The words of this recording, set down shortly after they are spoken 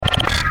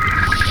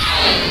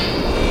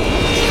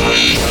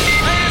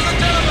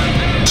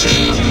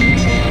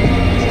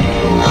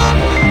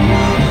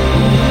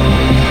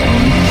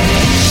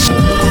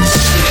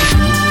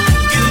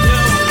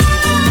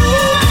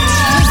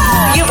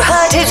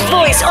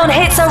on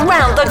hits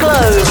around the globe.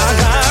 I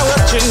got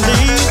what you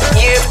need.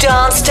 You've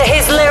danced to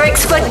his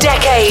lyrics for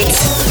decades.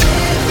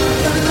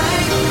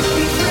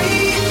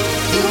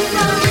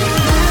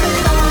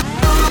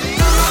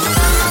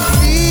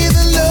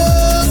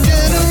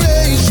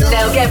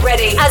 Now get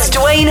ready as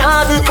Dwayne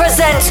Harden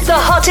presents the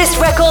hottest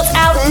records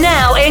out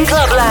now in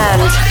Clubland.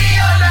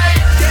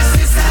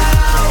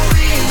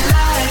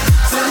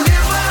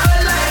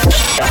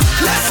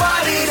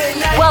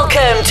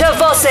 Welcome to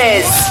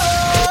Voces.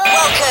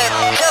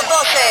 Welcome to Voces.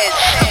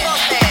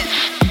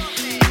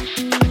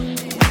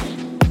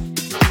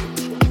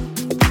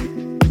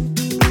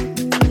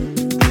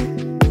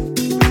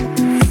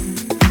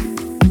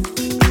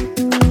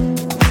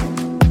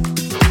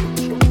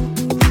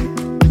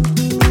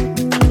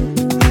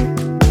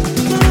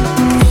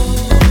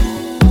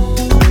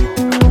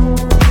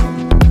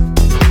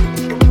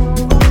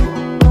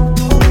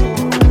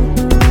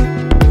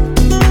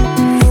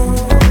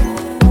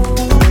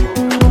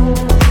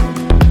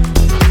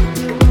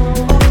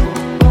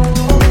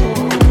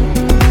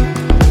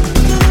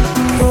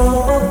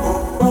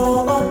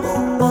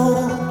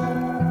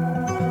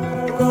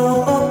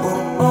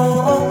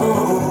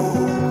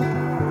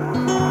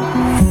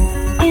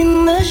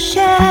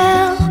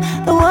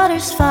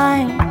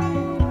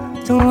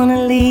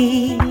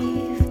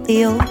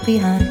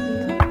 Behind.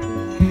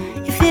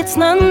 If it's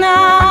not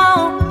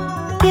now,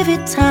 give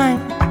it time.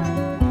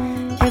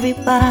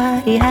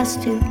 Everybody has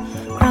to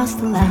cross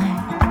the line.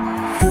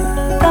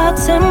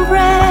 Thoughts and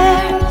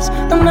prayers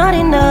are not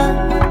enough.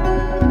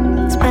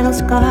 It's battle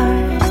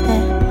scars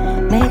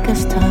that make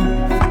us tough.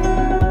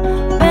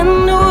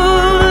 Bend the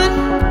wood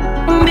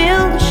and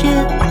build the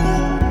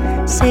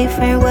ships. Say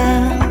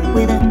farewell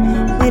with a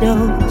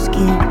widow's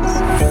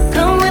kiss.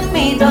 Come with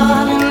me,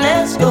 darling,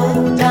 let's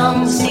go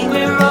down the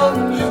secret road.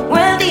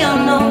 The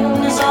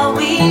unknown is all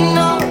we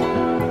know.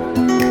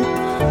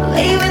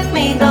 Lay with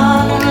me,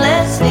 darling,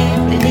 let's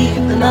live beneath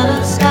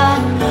another sky,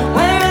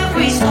 where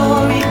every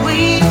story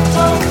we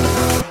told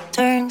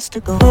turns to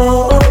gold.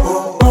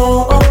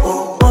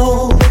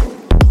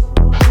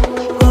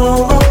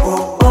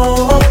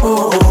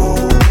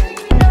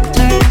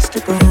 Turns to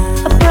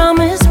gold. A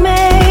promise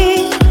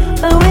made,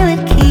 but will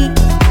it keep?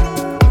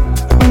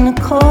 When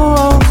the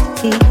cold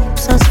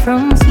keeps us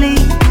from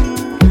sleep,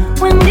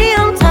 when the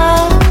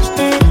untouched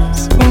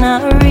is in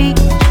our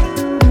reach,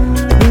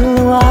 will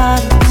the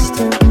water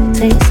still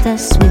taste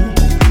as sweet?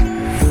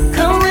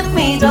 Come with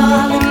me,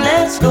 darling,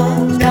 let's go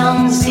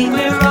down the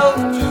secret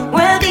road,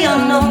 where the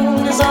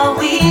unknown is all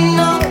we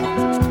know.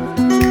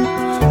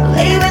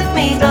 Lay with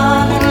me,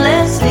 darling,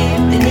 let's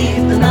live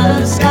beneath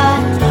another sky,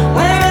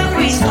 where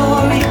every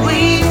story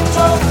we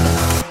told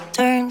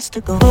turns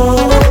to gold.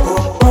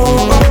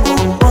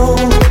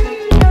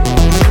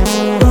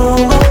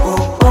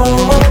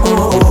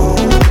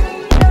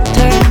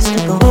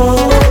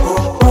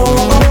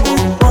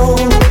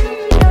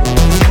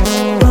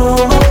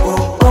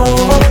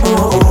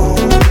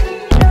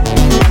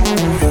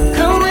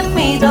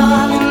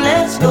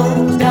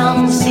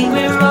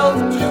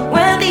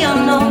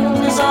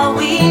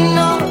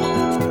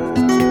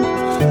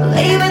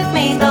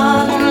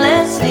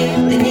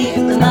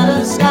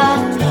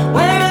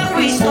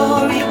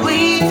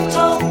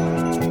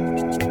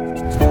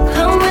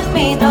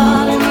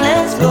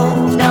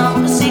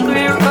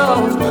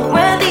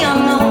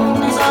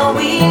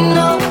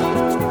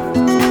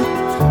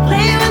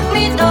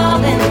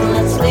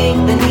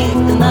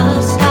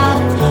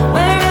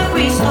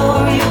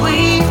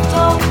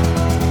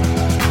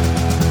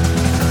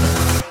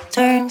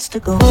 To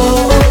go.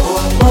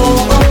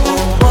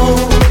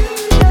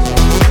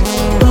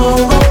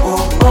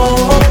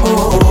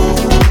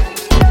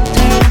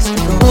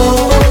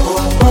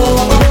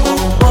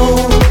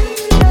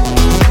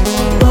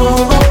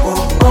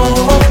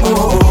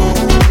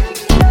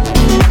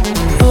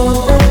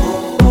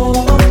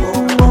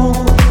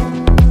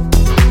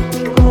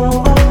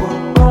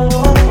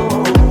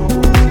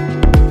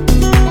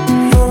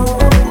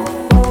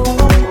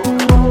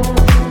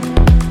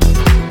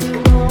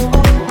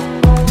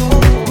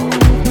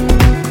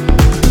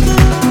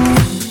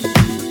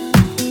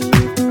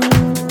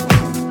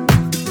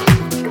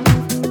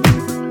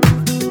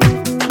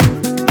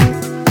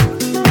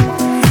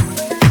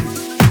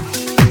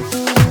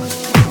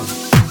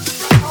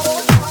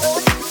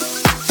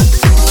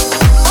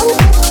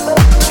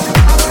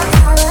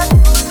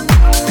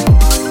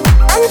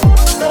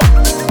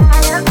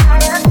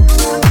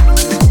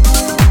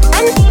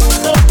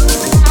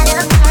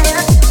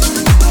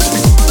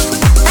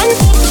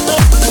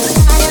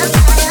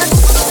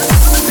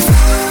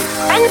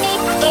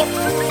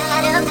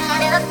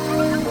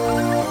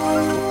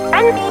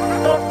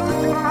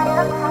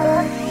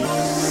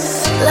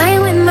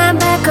 Lying with my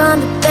back on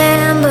the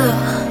bamboo.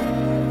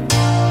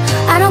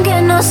 I don't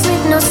get no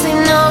sleep, no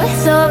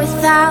with or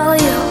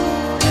without you.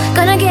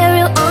 Gonna get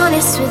real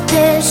honest with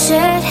this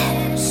shit.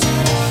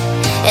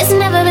 It's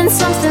never been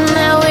something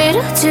that we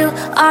do too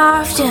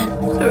often.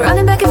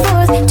 Running back and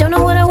forth, don't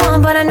know what I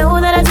want, but I know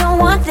that I don't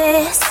want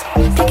this.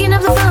 Picking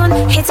up the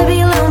phone, hate to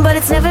be alone, but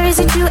it's never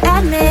easy to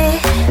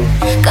admit.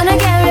 Gonna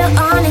get real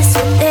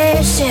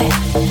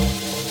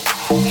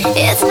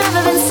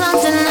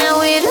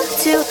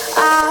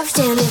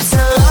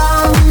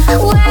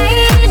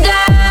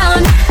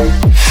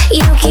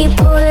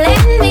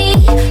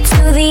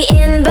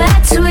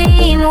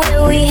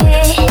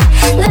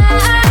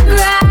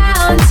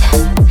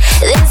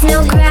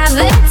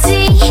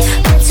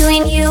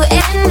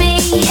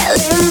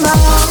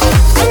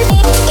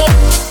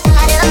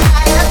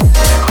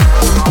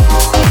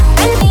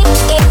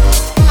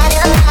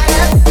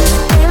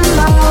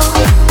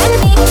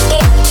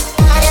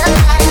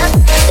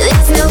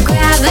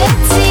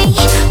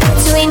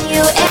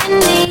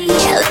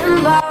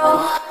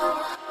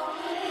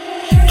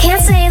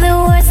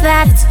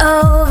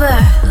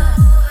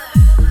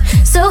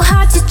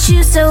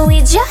so we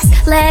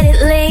just let it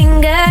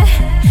linger.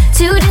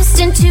 Too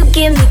distant to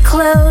give me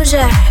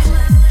closure,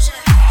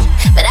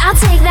 but I'll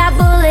take that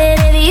bullet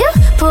if you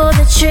pull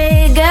the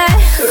trigger.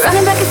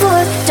 Running back and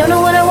forth, don't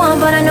know what I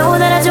want, but I know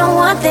that I don't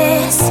want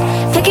this.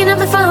 Picking up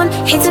the phone,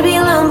 hate to be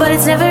alone, but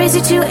it's never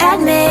easy to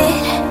admit.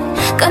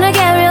 Gonna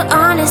get real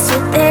honest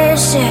with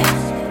this shit.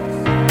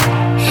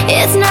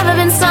 It's never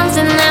been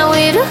something that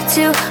we do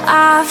too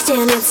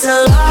often. It's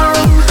a long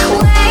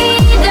way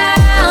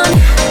down.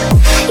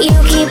 You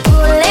keep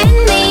pulling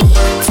me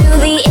to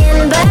the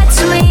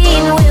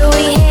in-between. Will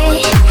we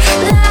hit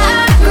the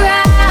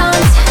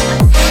ground?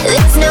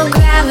 There's no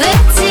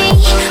gravity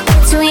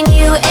between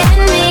you and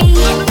me.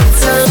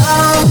 It's a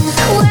long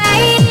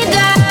way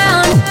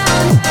down.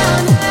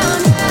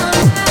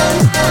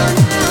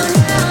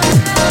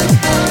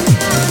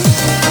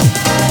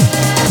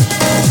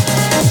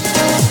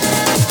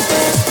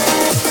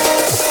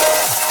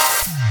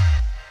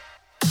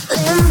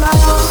 Limbo.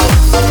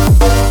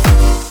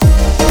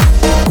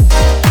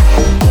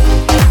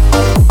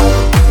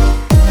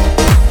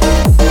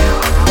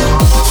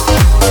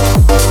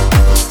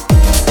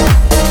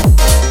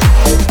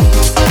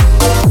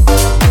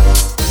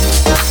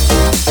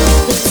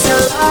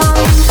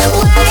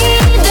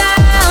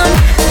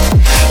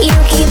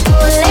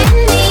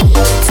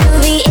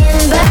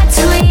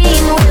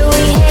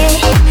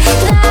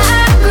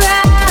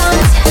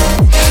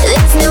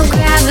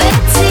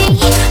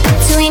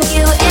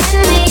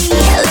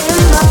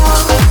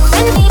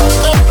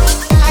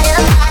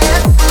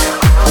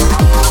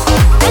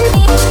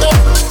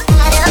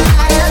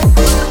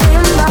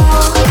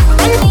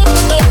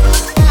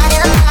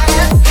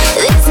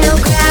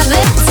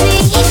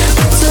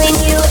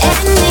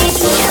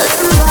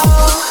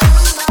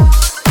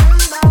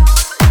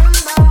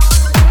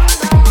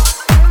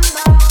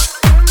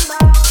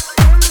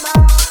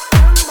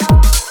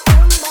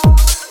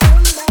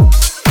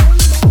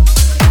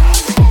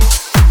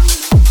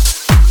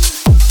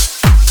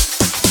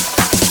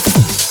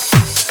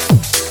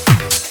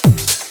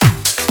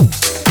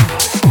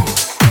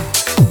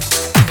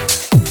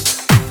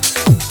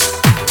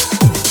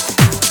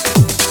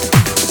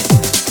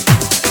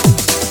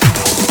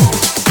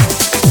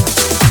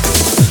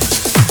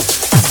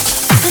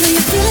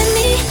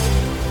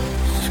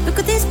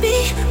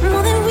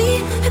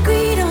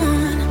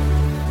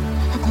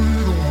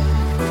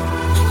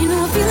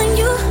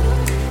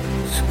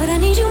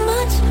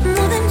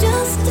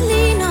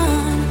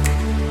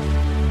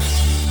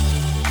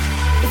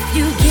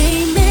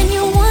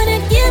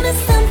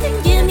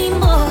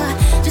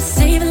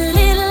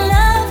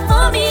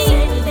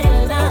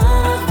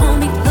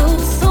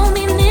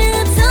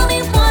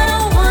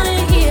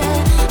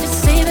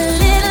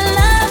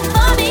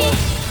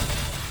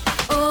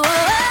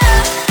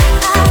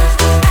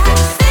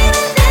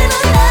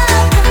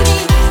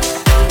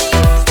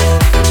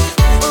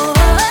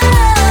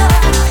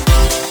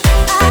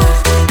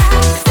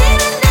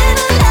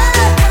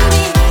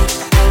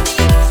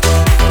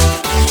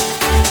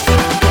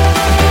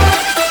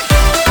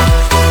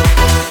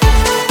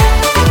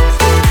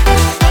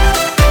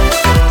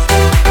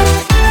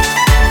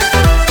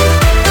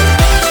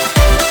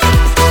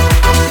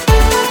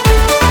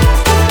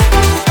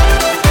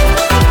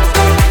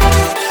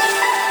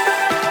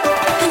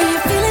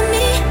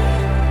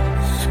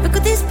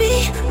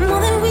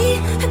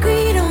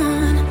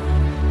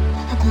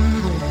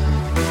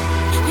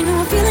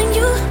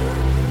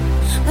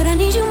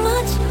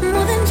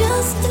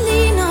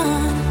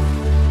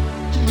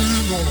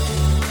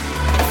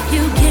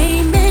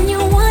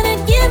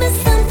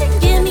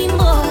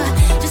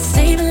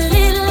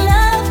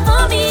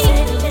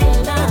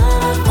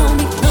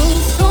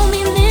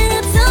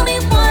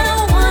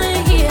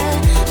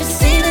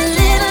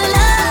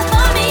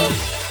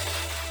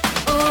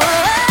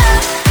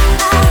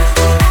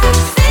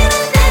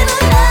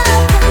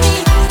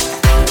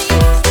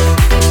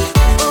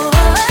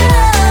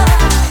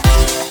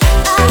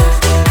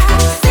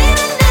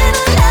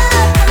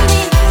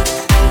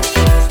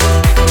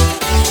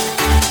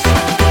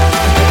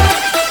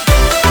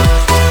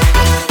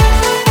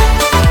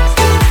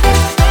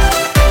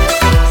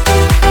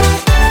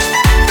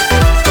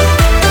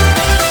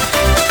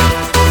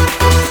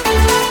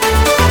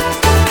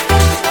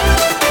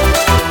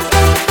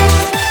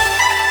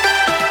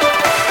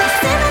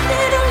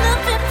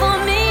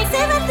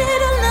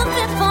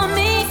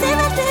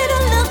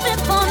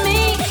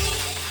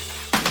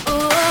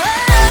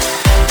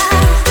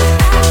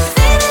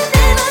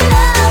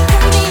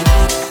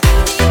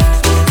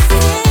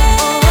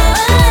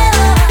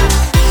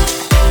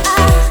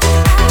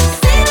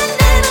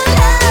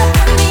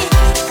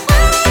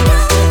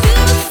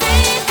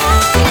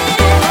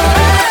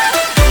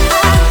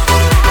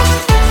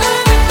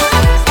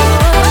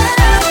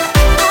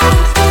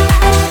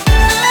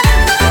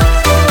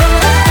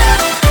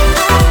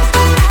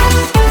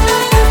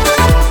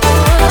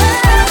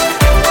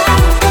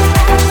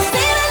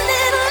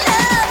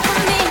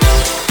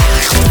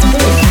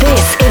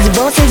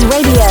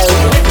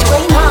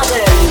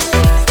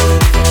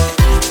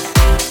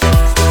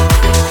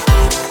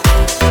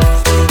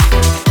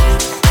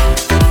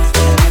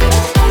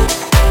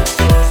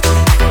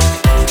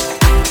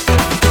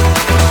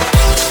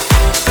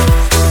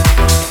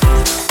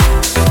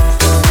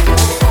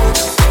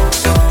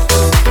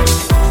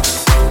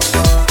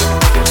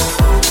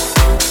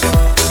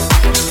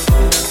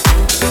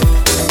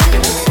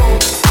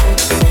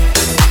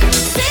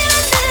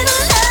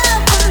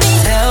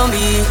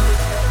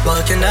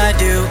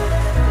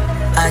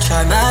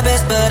 try my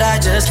best, but I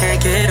just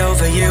can't get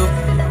over you.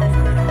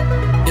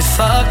 You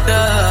fucked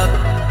up,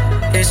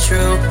 it's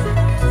true.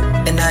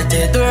 And I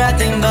did the right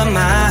thing, but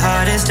my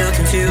heart is still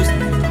confused.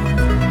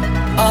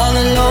 All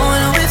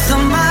alone with a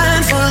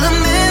mind full of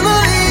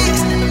memories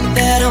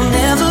that I'll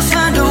never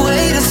find a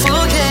way to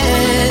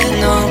forget.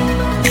 No,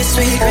 this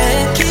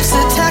regret keeps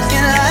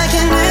attacking like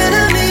an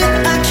enemy.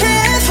 I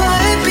can't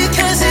fight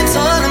because it's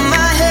all in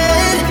my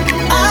head.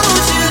 I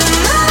want you to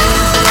know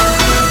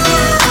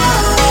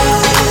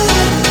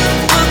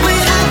what we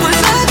had was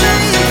a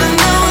dream, but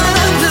now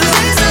I'm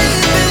losing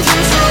sleep and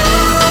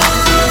control.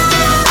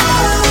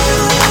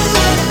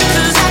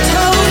 'Cause I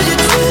told you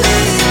to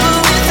leave, but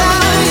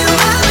without you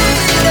I'm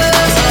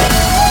leaders.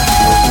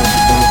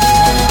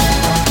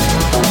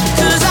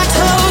 'Cause I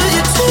told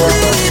you to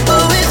leave,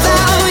 but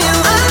without you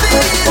I'm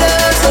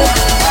leaders.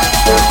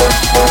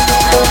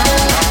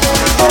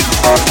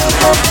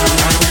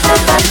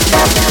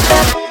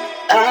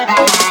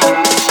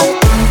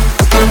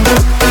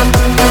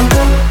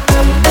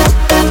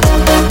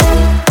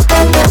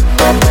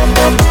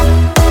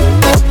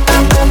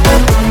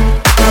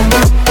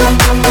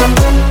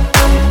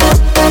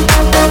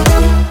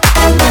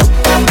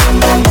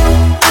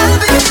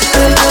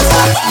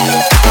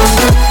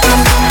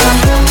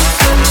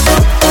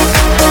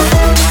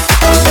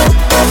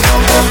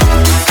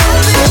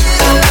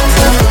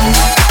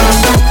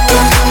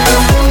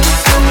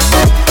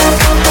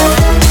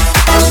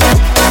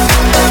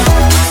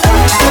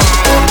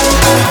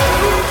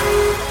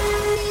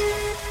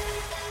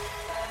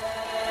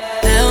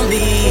 Tell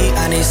me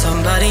I need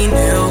somebody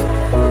new,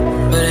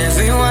 but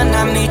everyone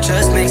I meet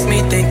just makes me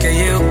think of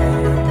you.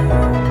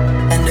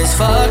 And it's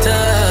fucked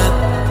up,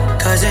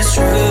 'cause it's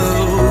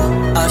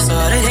true. I've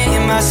started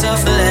hating myself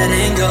for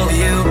letting go of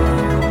you.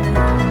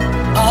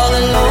 All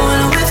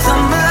alone with a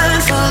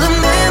mind full of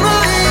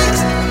memories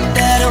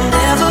that I'll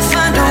never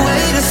find a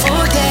way to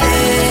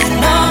forget.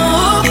 No,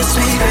 this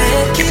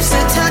regret keeps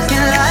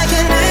attacking like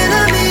an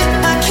enemy.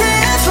 I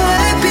can't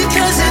fight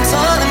because it's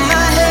all in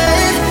my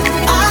head.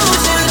 I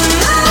want you to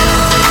know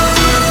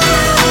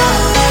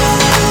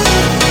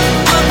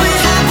what we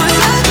had was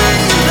a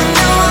dream, but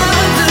now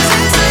I'm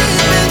losing sleep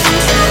and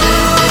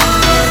control.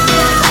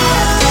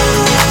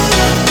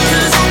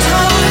 'Cause I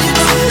told you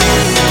to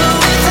leave, but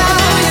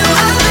without you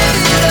I'm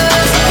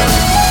leaders.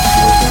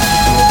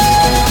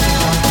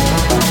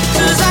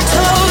 'Cause I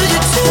told you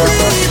to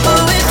leave,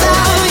 but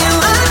without you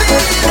I'm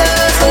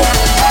leaders.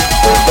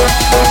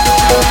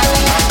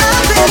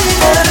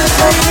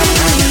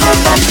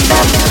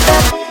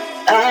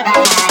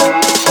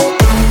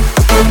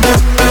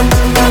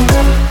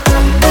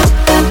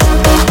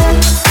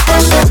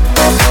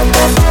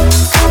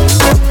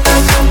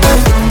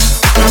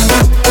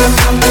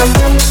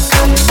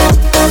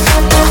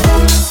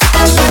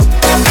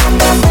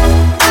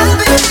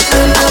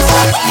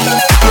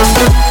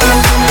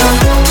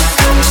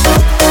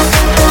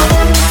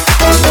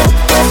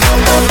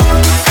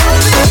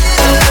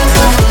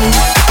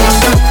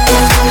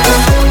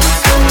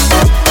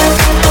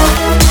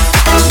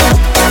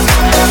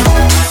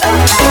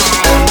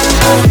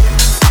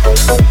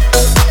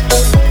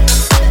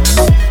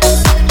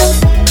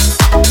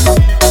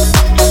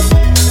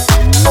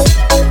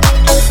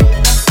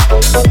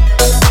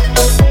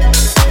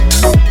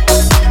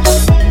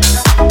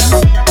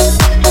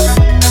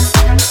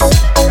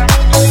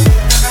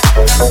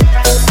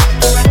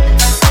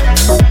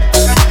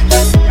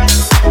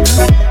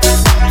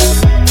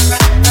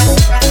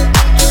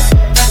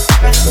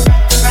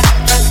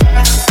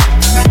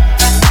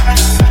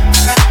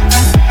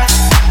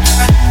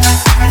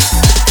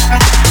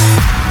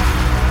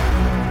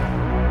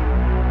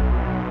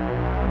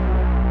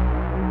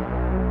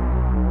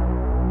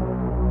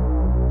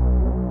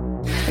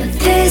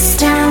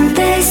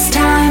 This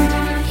time,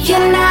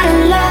 you're not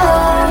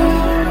alone.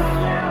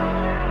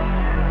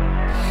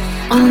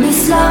 On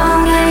this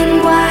long and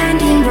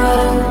winding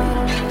road,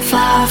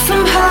 far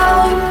from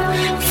home,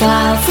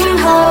 far from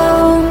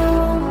home.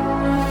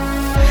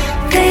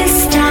 This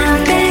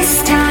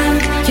time,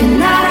 you're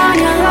not on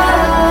your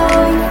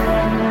own.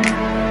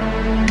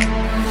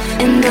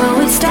 And though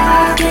it's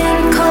dark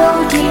and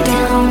cold deep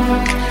down,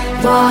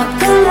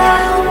 walk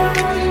alone,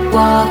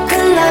 walk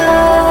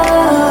alone.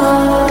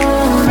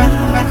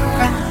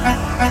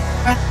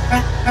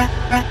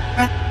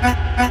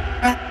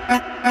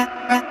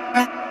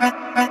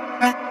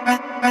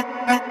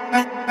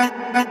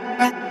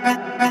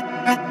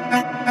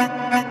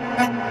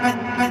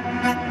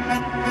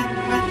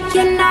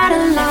 You're not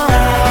alone.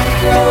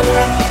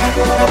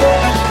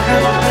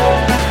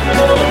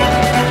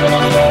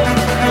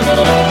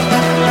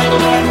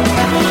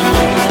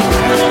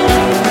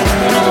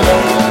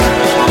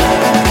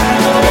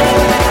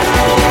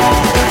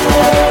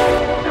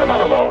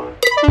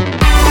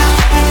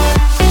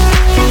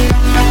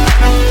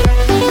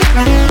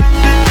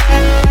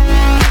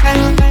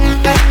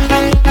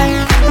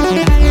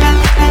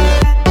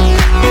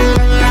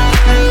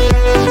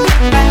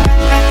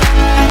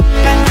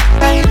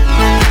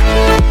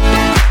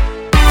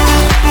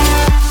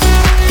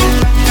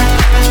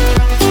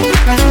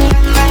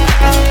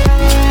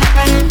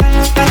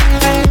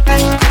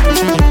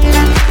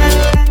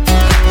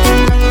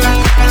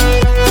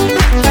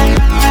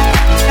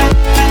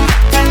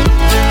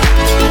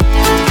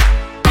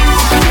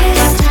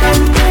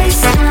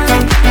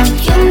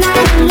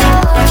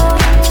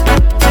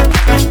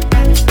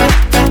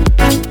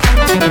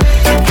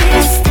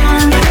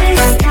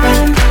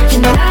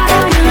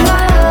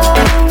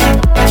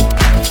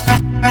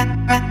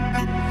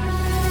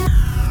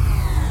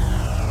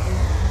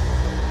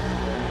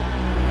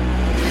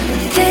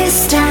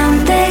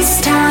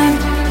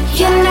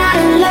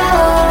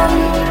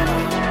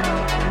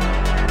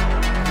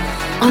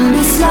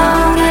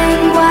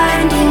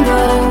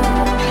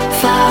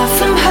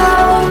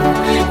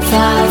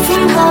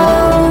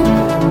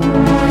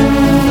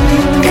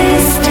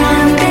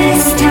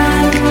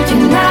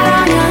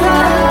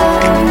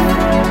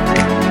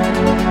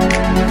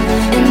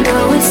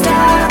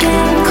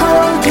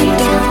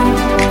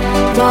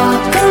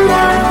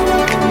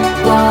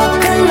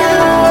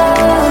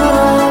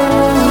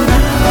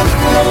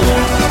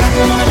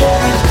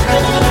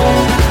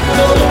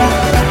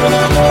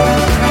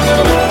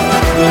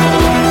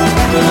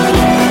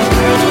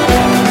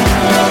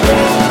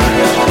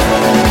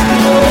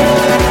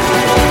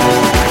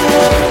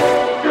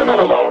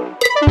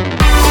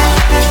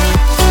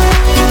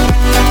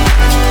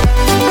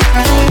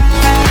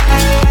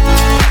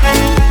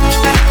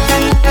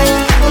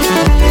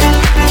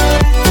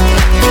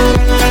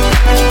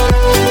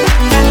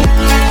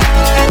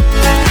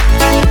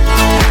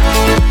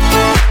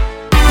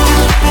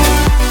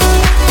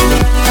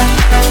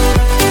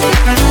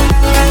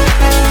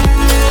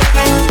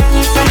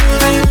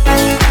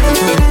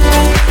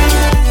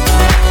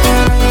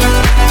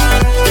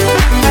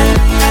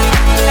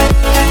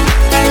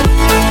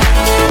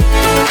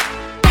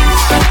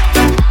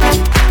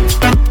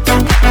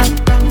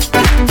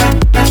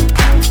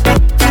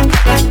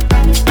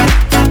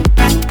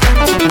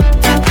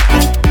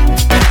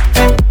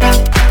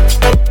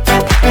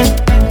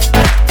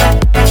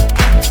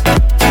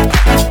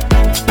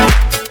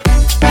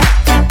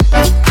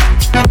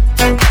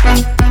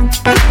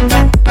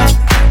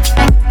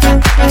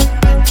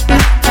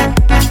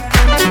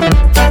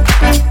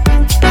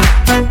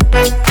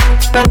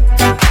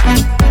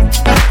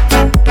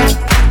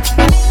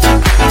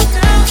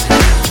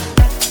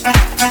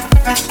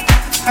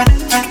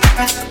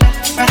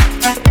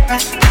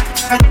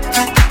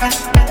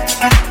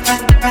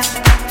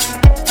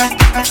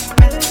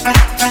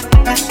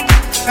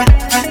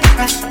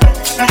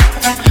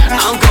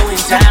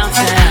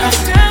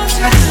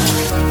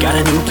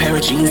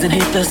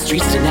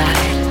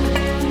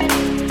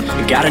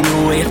 Got a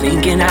new way of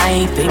thinking, I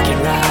ain't thinking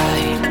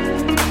right.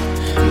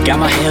 Got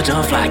my hair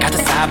done fly, got the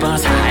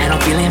sideburns high, and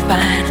I'm feeling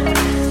fine.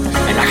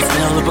 And I can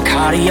smell the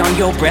Bacardi on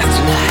your breath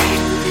tonight.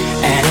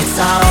 And it's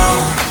on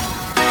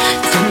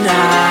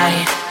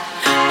tonight.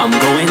 I'm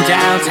going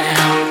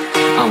downtown,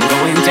 I'm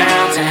going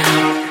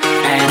downtown.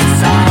 And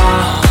it's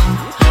alright.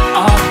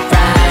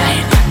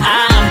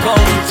 I'm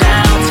going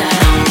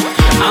downtown,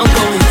 I'm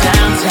going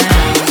downtown.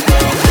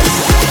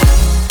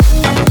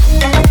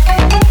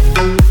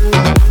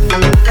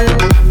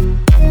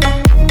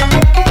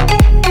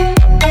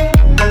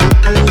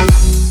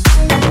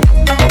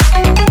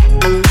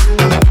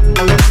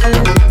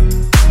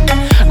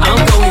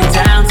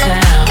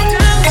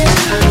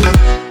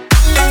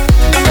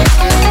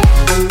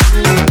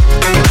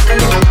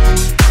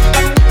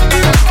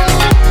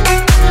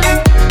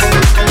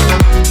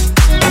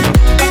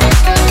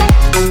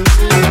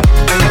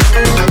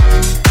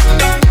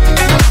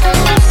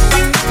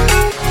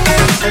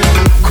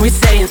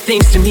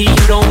 Things to me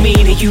you don't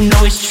mean it, you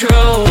know it's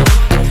true.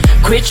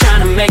 Quit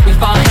trying to make me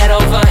fall head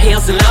over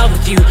heels in love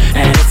with you.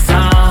 And it's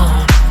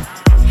on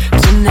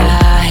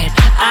tonight.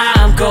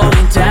 I'm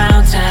going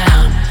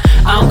downtown,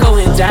 I'm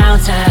going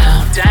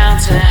downtown,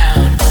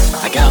 downtown.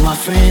 I got my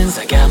friends,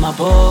 I got my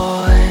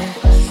boys.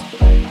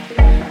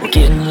 We're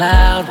getting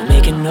loud, we're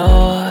making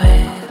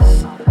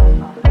noise.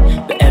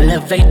 The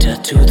elevator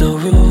to the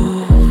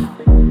roof.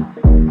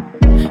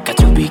 Got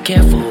to be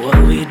careful what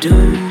we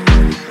do.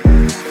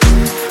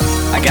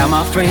 I got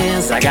my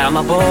friends, I got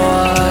my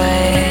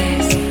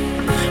boys.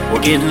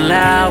 We're getting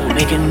loud, we're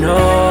making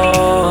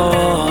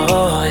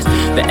noise.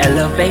 The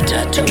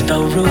elevator to the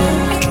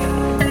roof.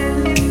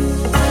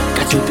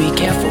 Got to be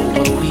careful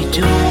what we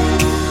do.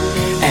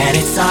 And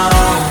it's on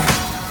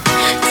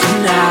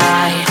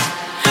tonight.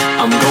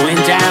 I'm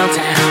going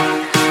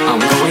downtown, I'm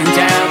going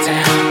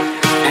downtown.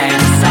 And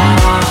it's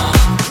alright.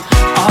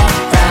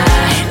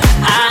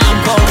 I'm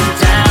going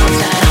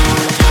downtown,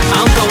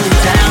 I'm going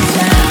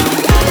downtown.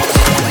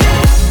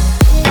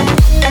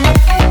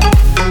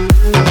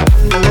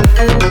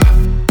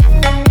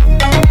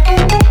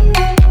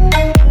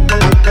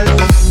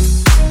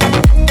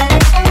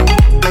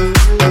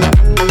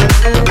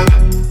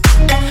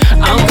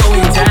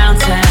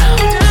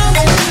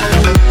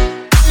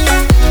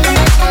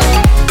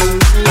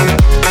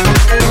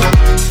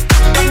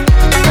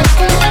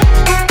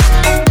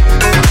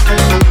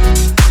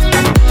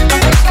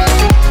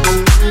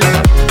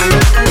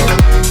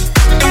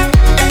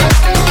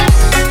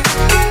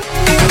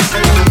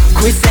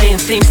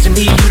 Things to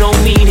me you don't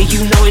mean it,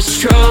 you know it's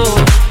true.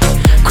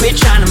 Quit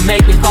trying to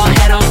make me fall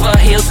head over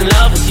heels in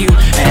love with you.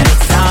 And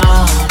it's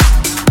on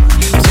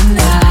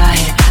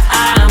tonight.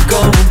 I'm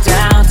going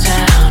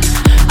downtown,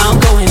 I'm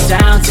going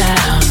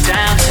downtown,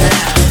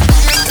 downtown.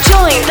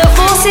 Join the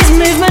Forces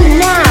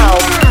movement now.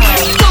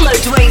 Follow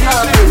Dwayne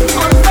Harden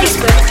on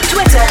Facebook,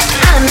 Twitter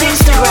and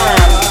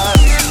Instagram.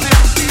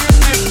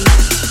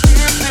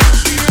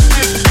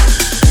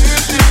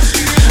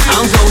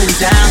 I'm going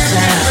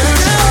downtown.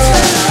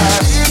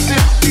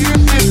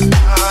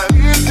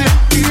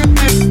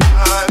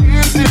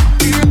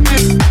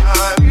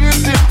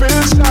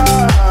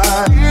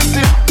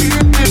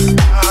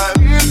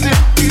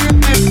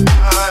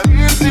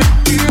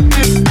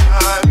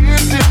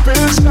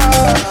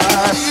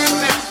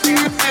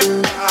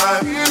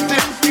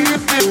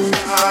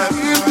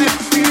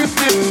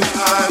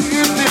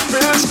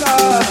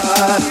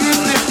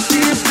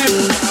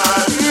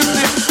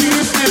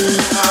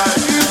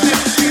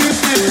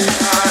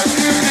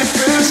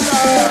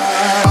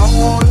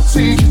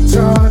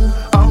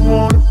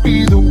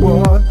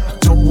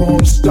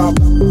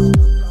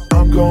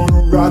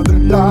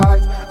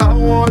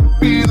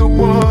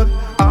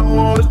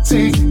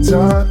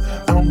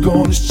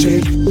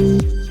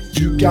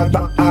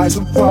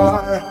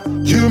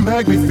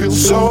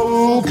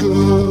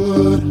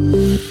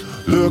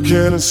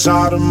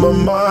 Inside of my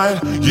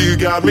mind, you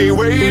got me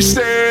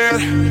wasted,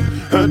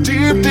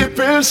 deep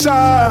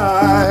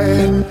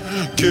inside.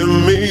 Give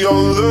me your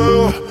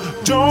love,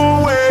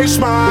 don't waste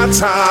my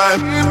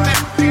time.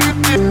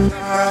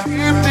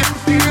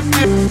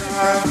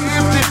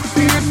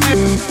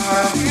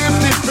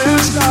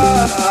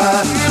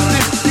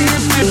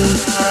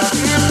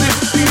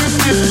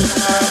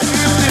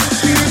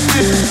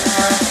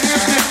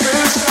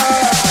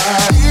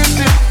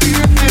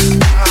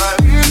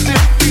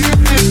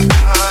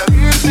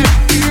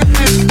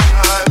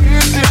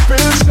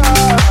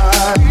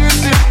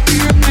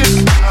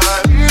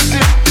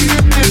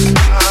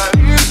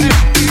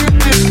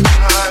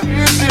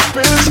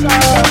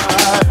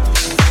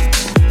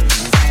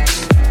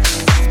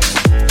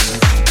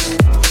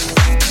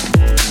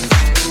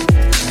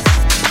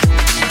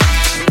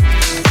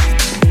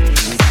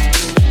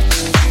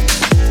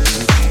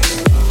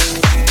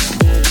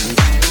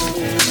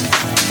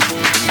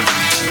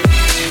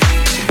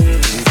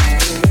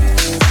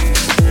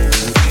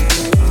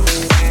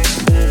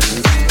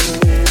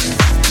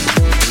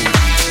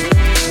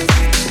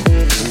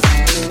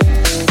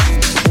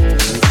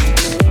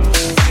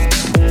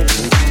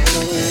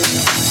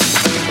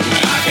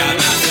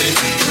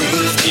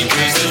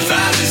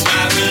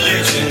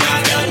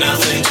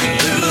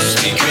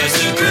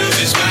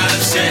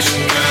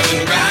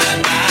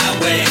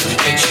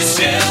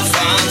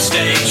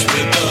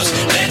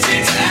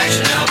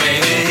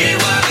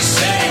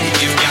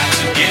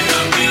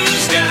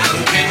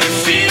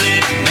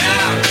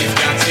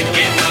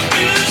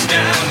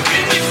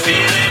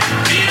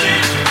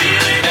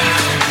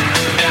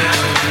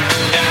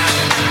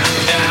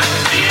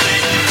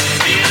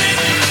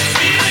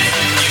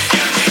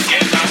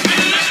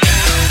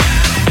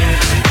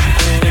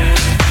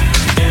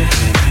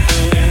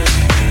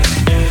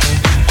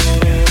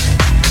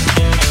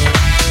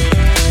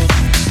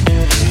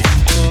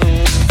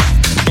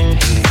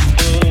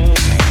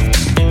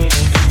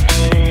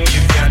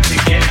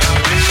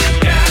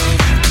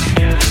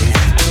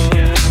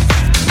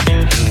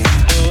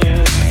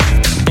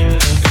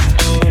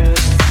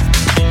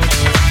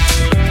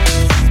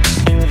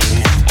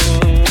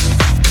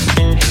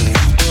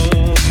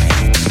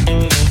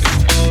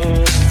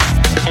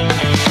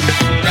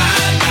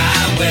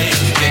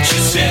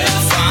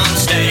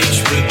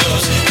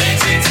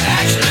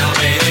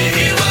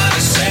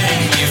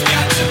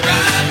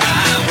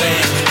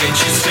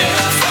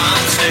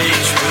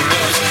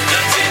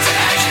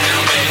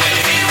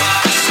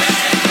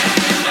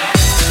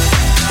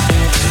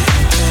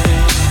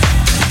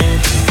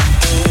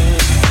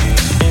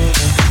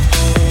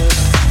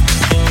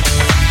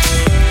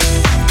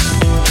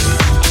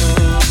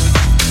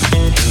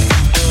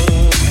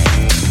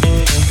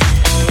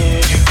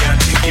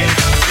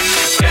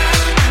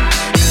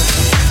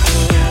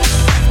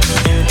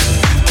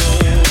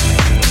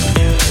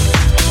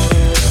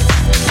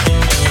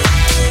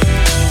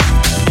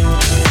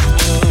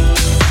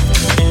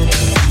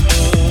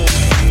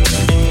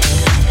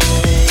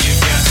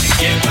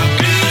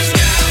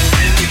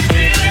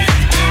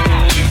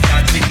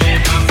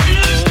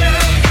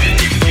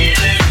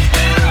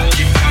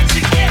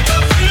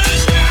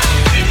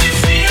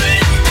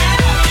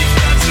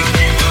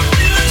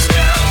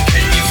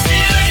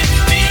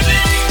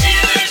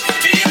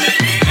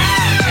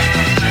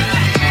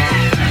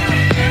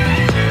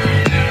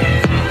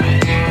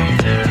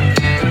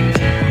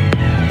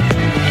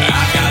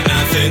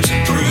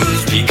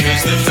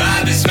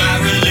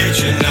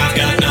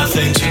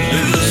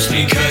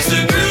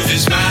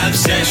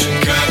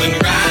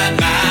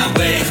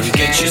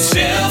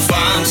 yourself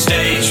on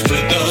stage.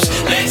 Put those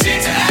legs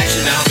into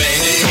action now,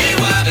 baby. Hear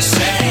what I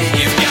say.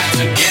 You've got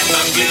to get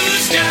my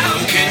blues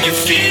down. Can you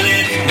feel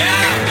it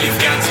now? You've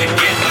got to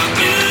get my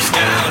blues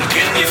down.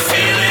 Can you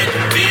feel it?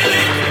 Feel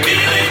it?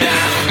 Feel it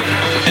down,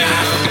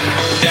 down,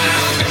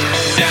 down,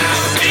 down.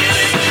 Feel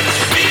it,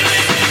 feel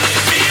it,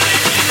 feel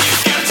it.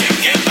 You've got to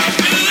get my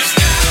blues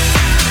down.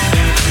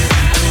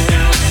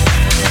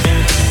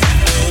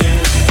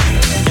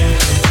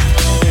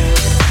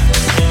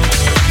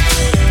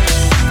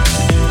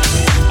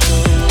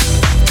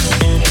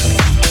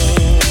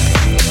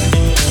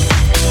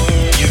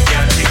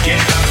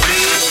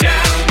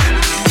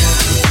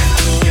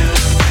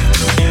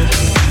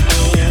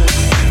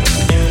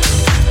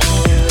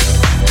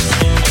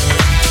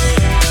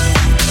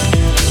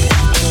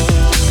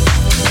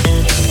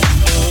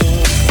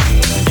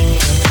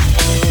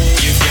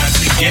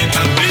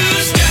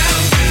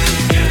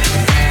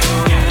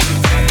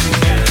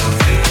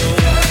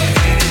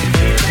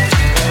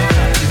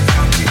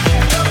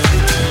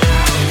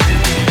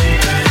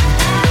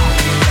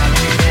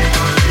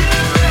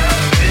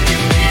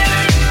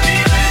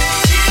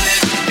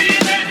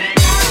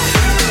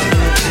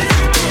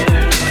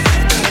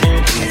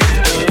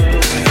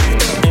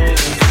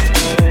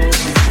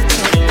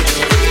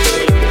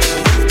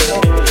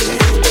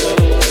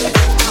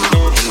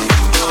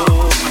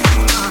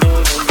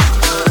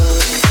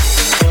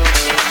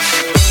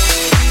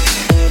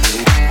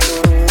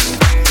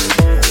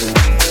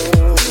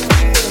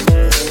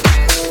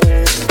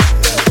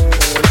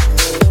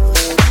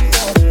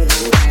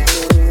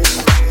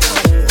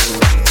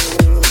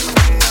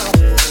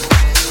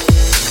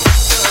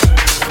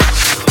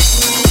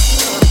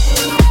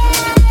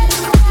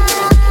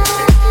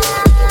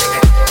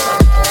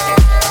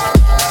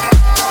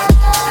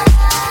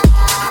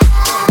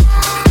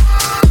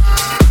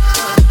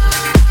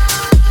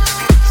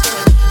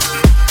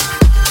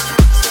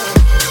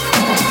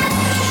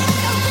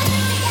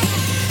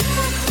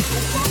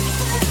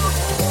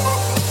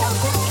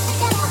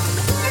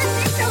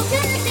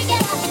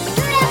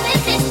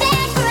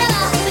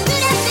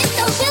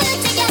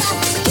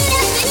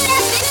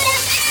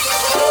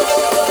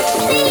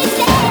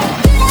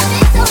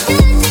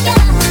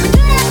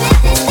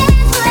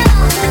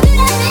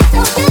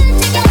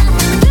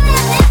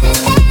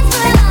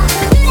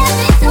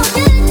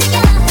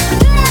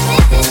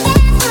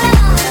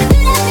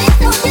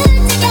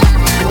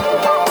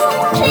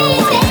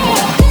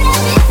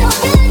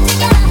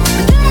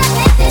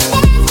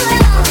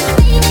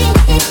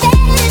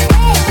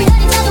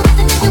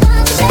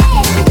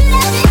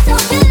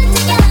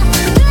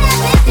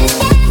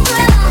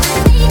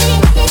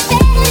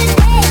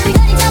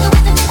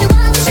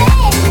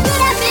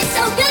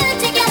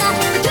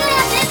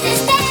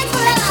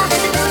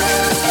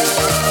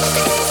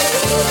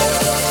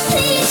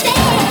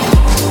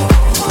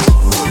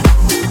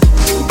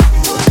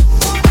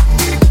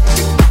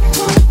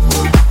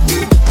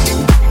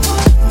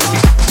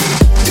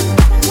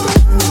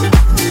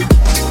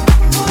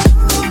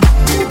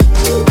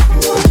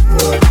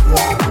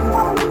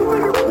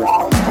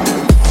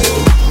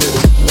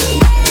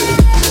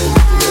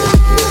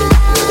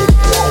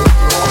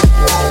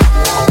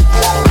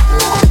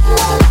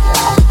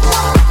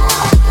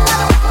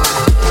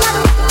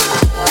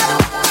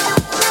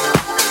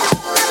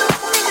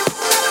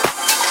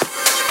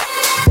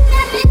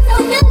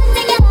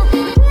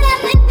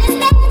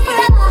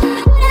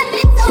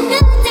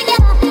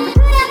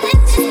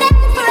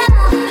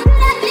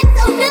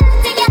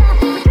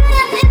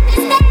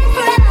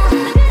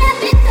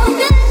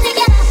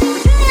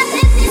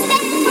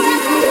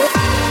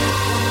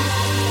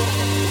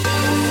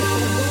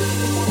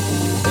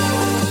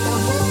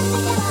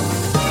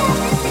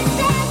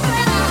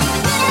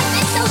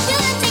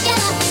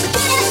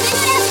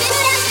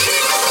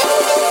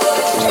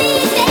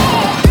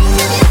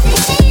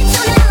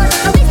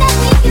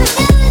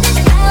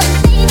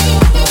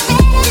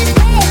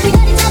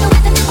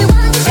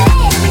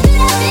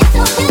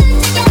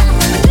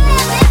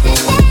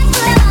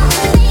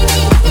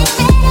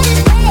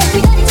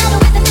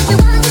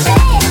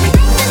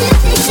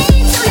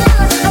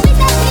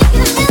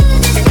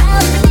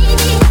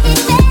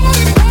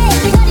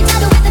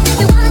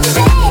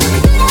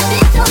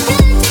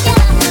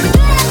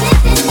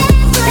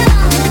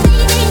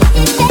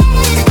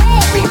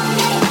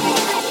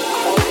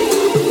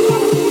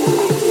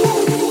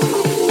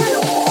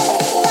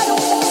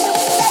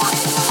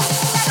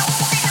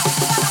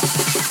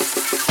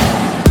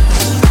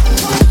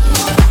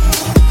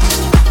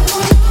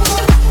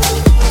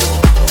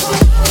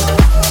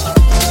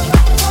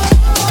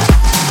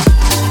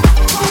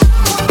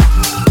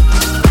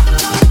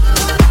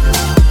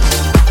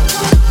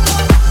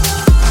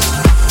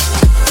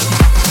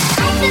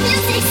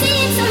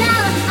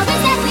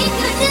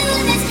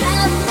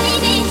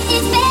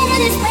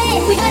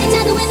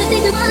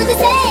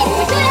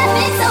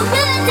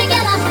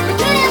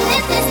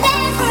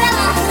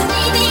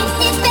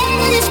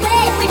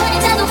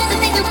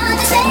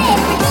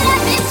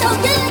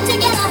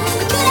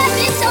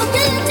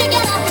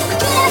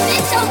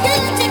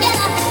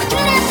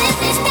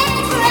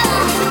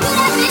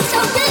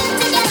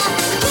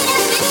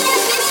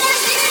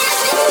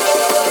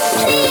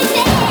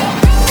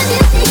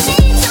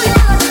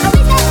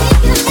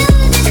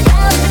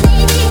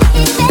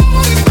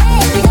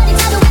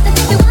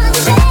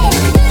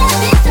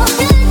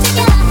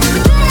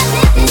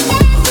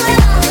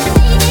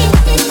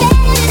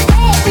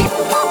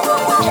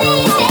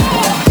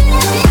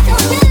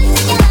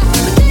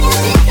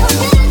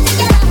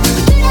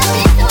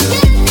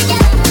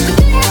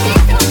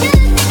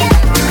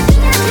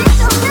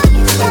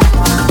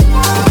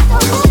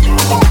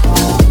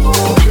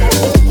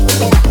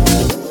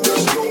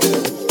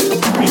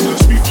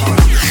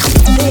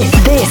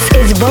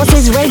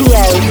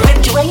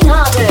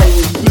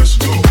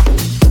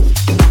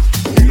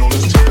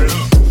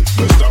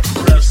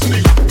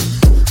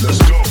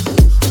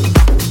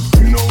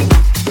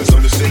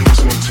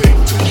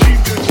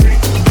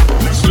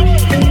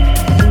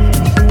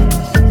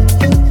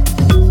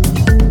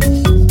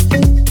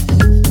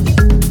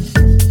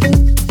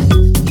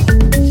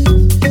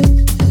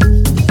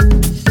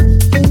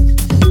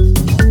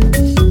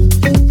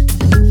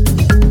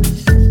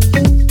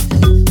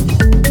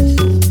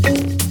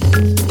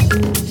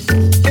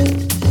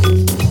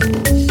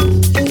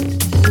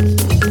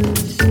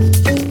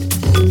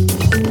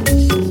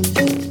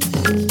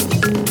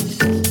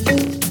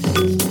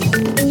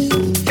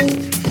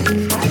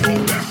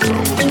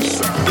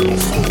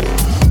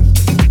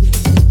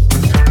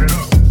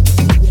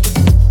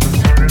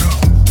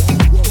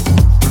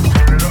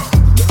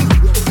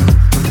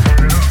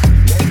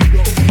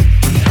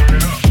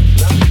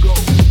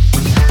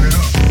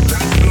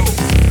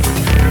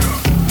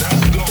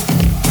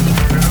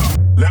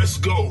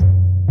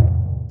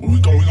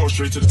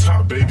 get to the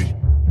top, baby.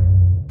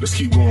 Let's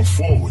keep going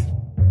forward.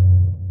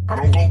 I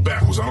don't go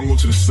backwards, I don't go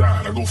to the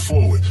side, I go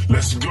forward.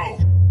 Let's go.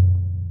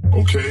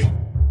 Okay?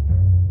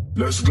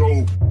 Let's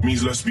go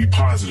means let's be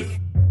positive.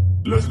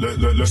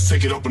 Let's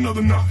take it up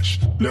another notch.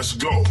 Let's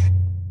go.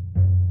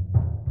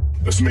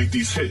 Let's make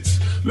these hits.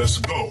 Let's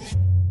go.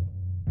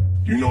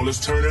 You know,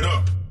 let's turn it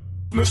up.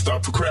 Let's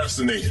stop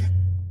procrastinating.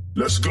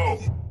 Let's go.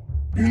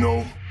 You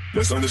know,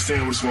 let's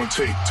understand what it's gonna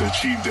take to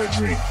achieve that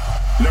dream.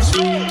 Let's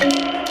go.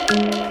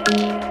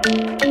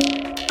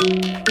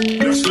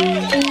 Let's go.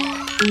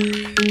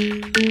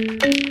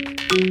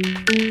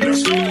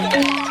 Let's go. Let's go.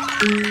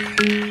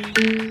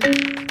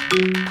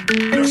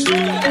 Let's go.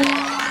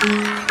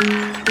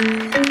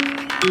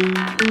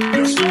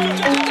 Let's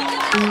go.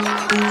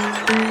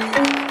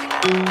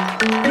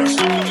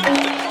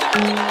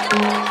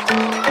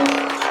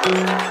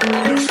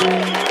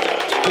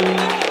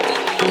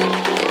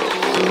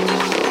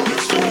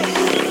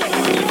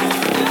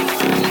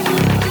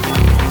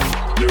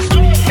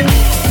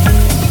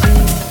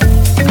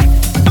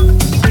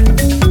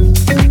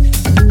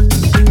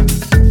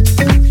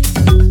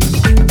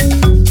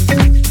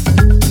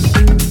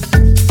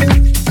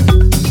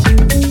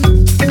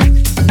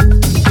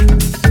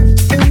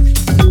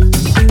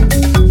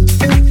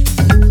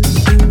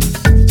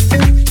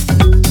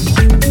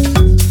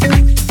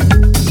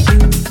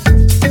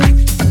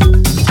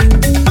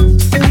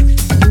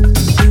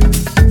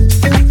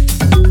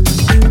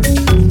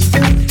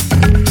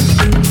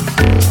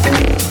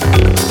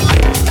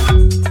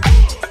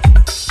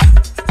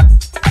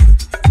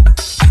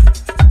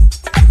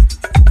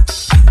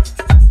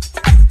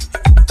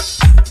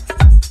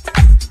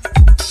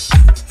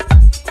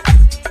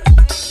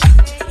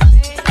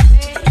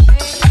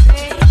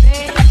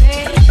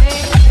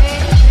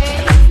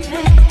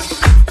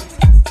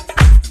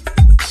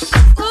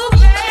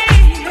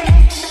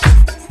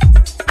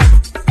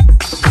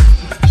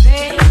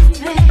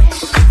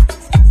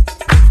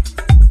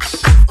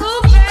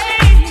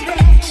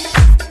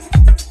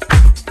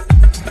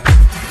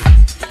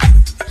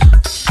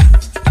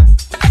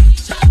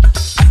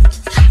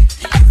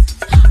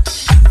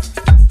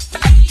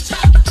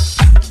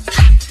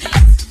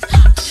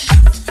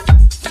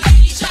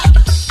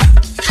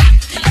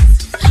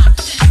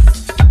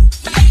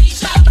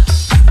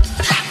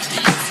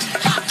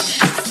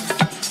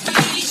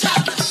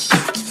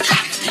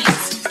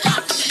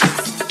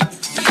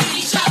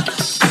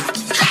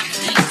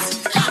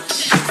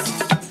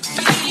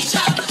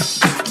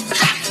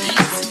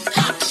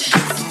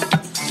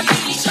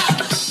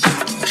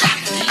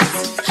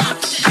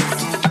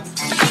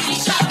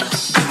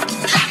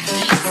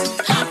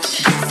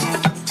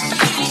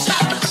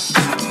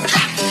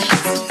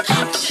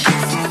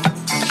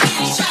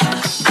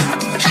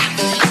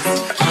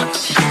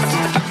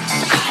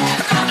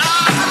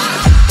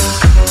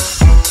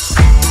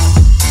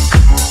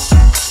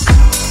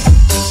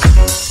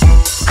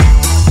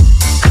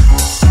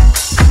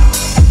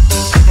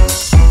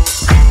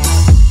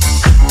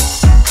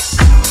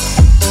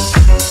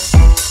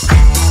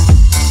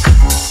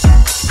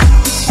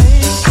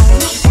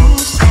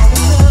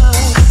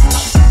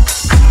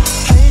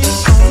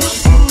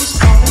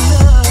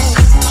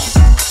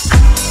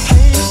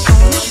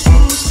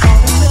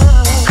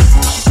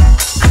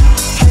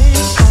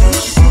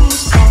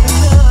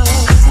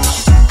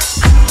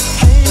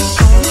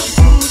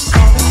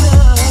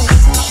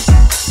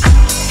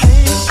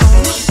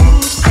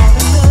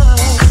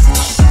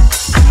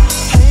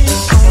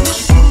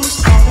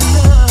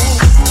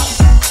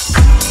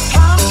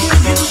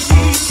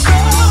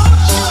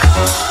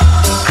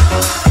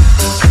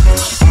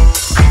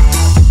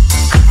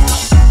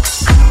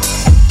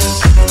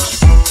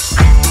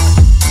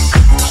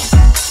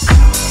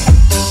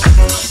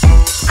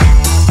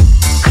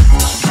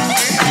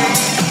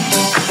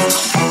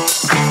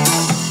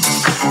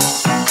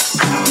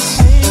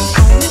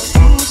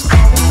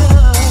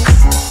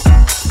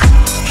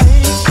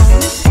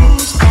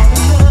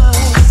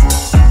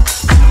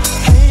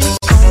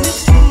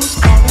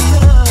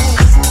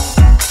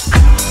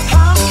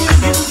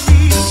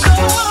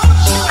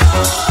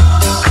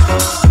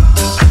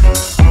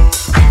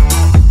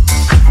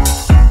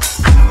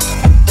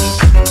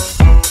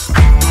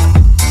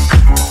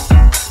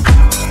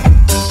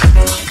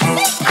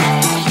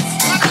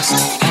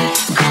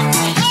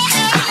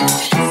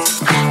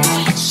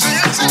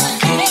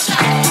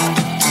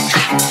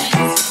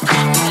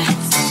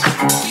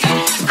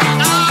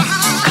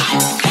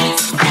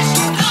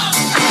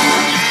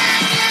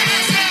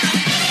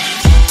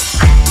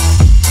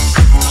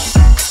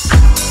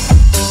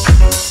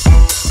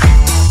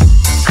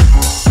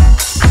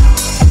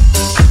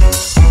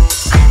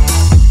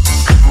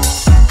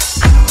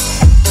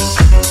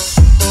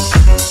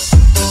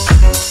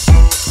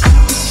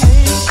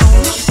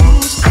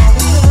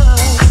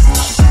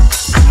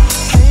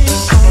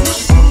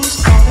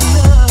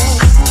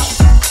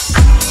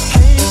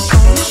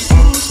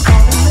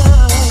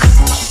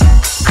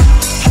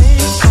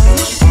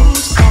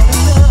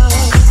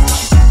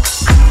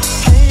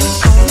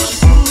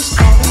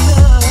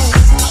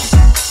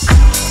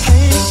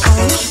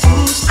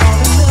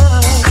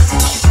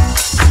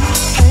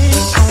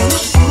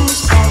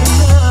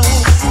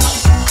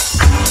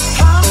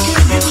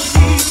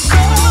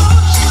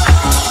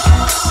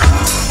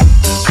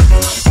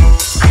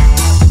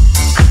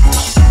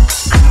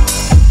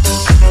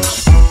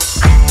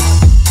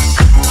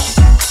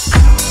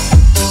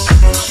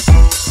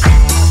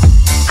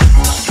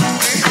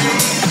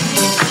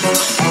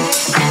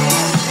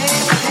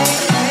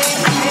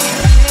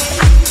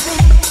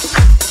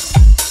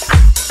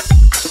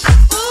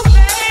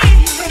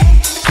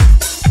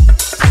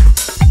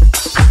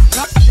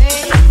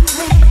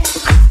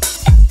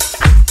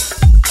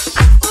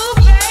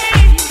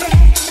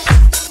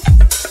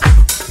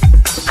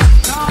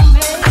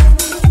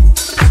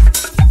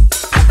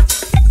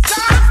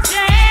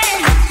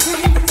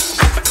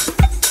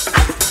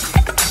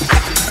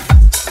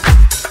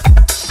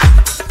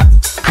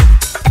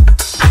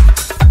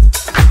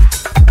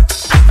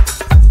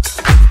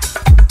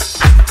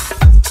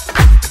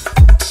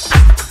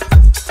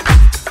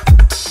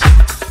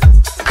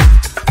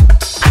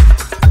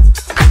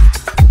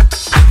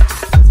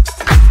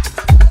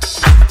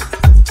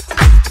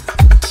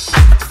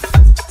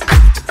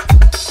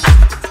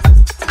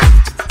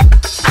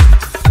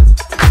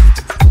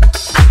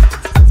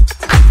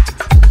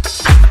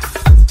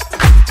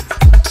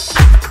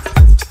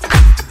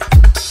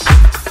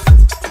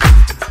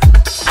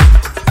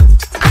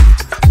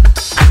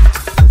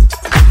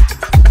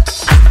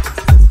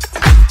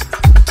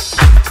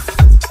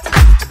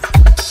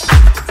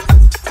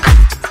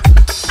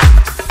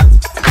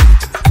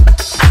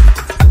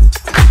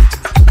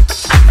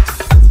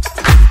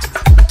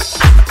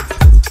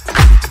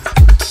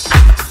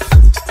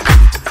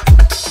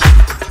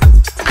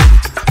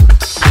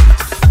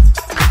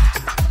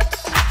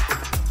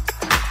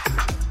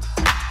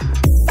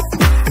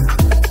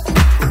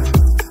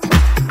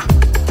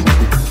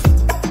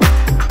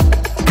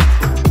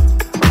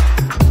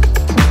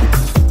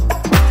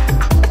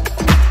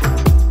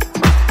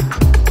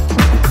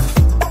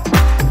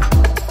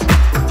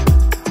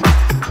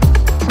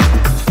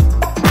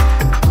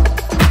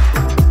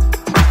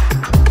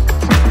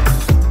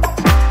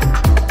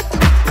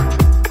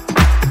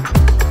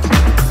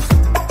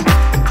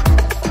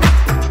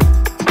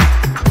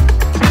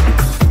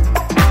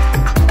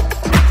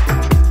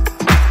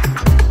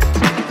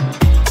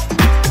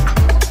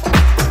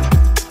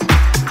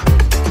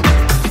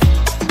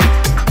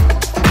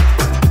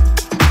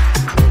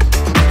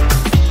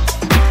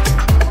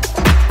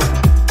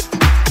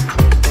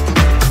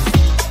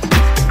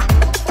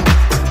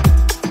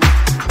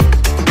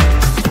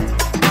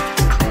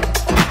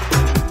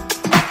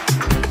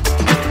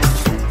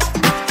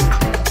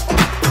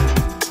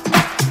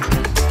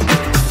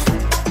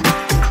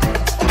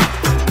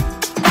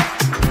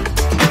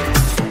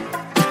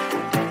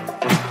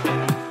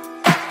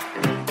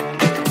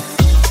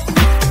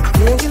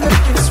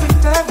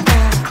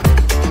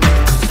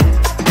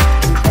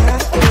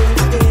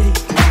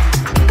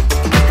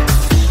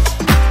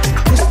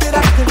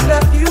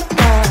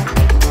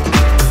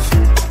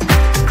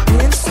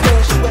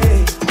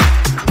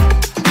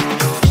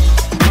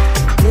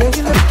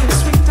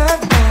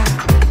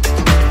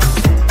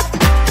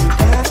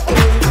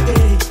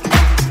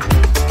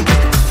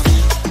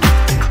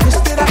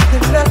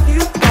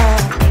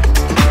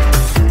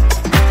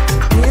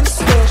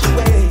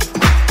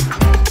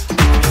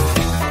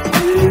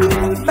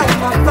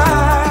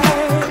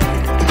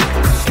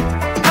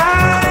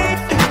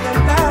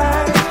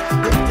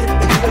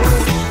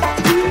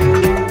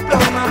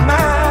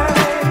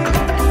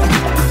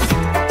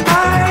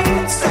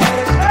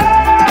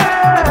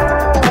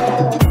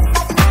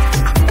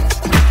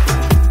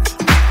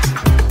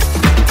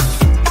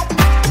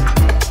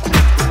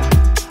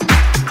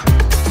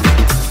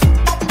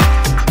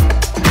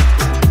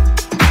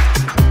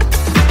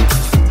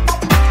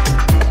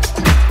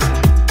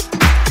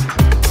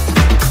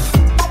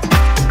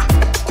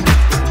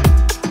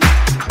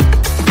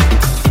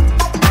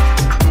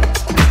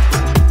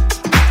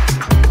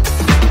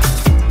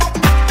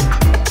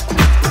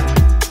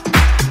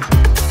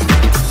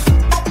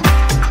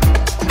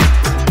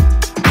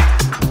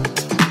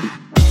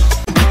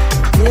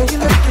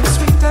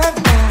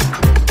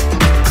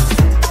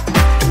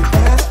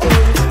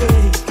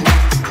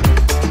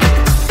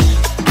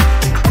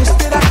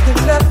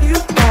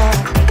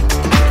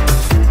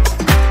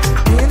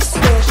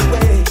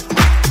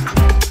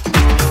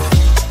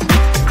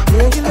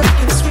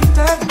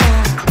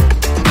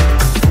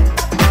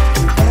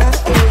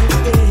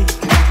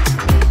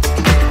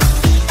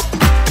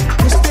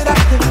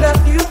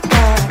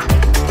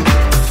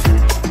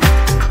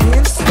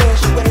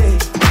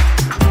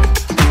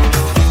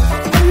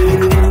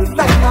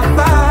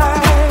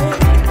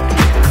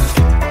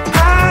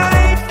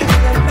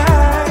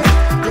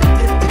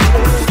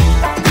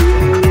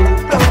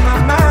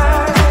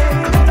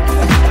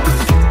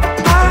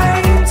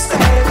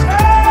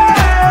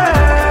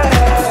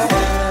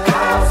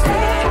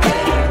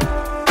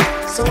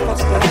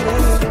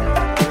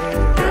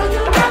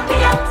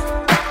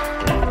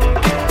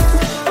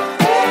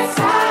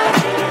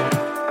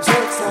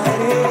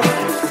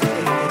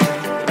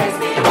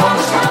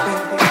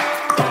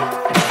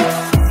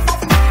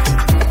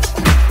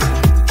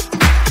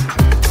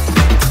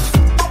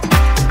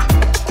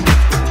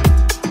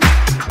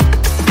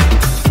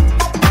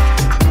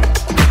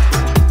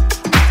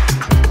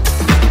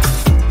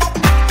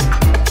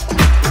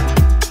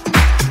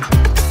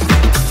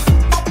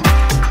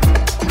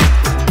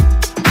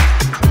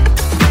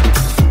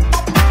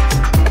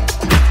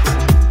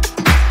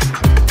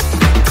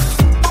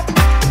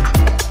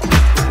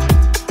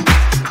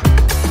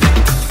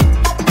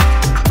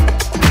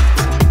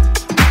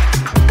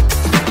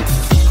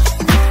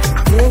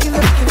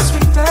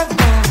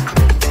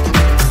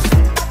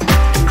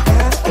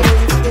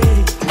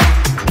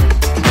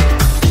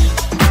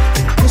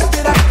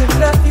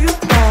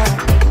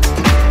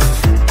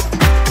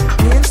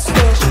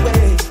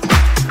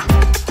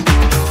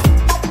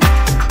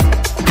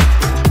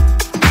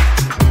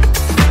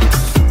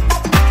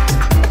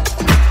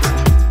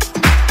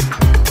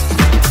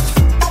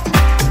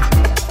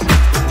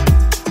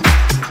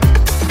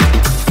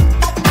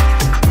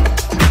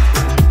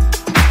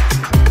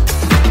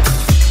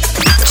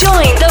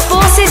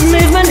 Forces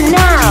movement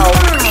now.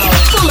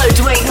 Follow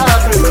Dwayne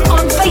Martin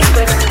on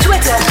Facebook,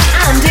 Twitter,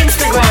 and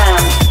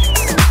Instagram.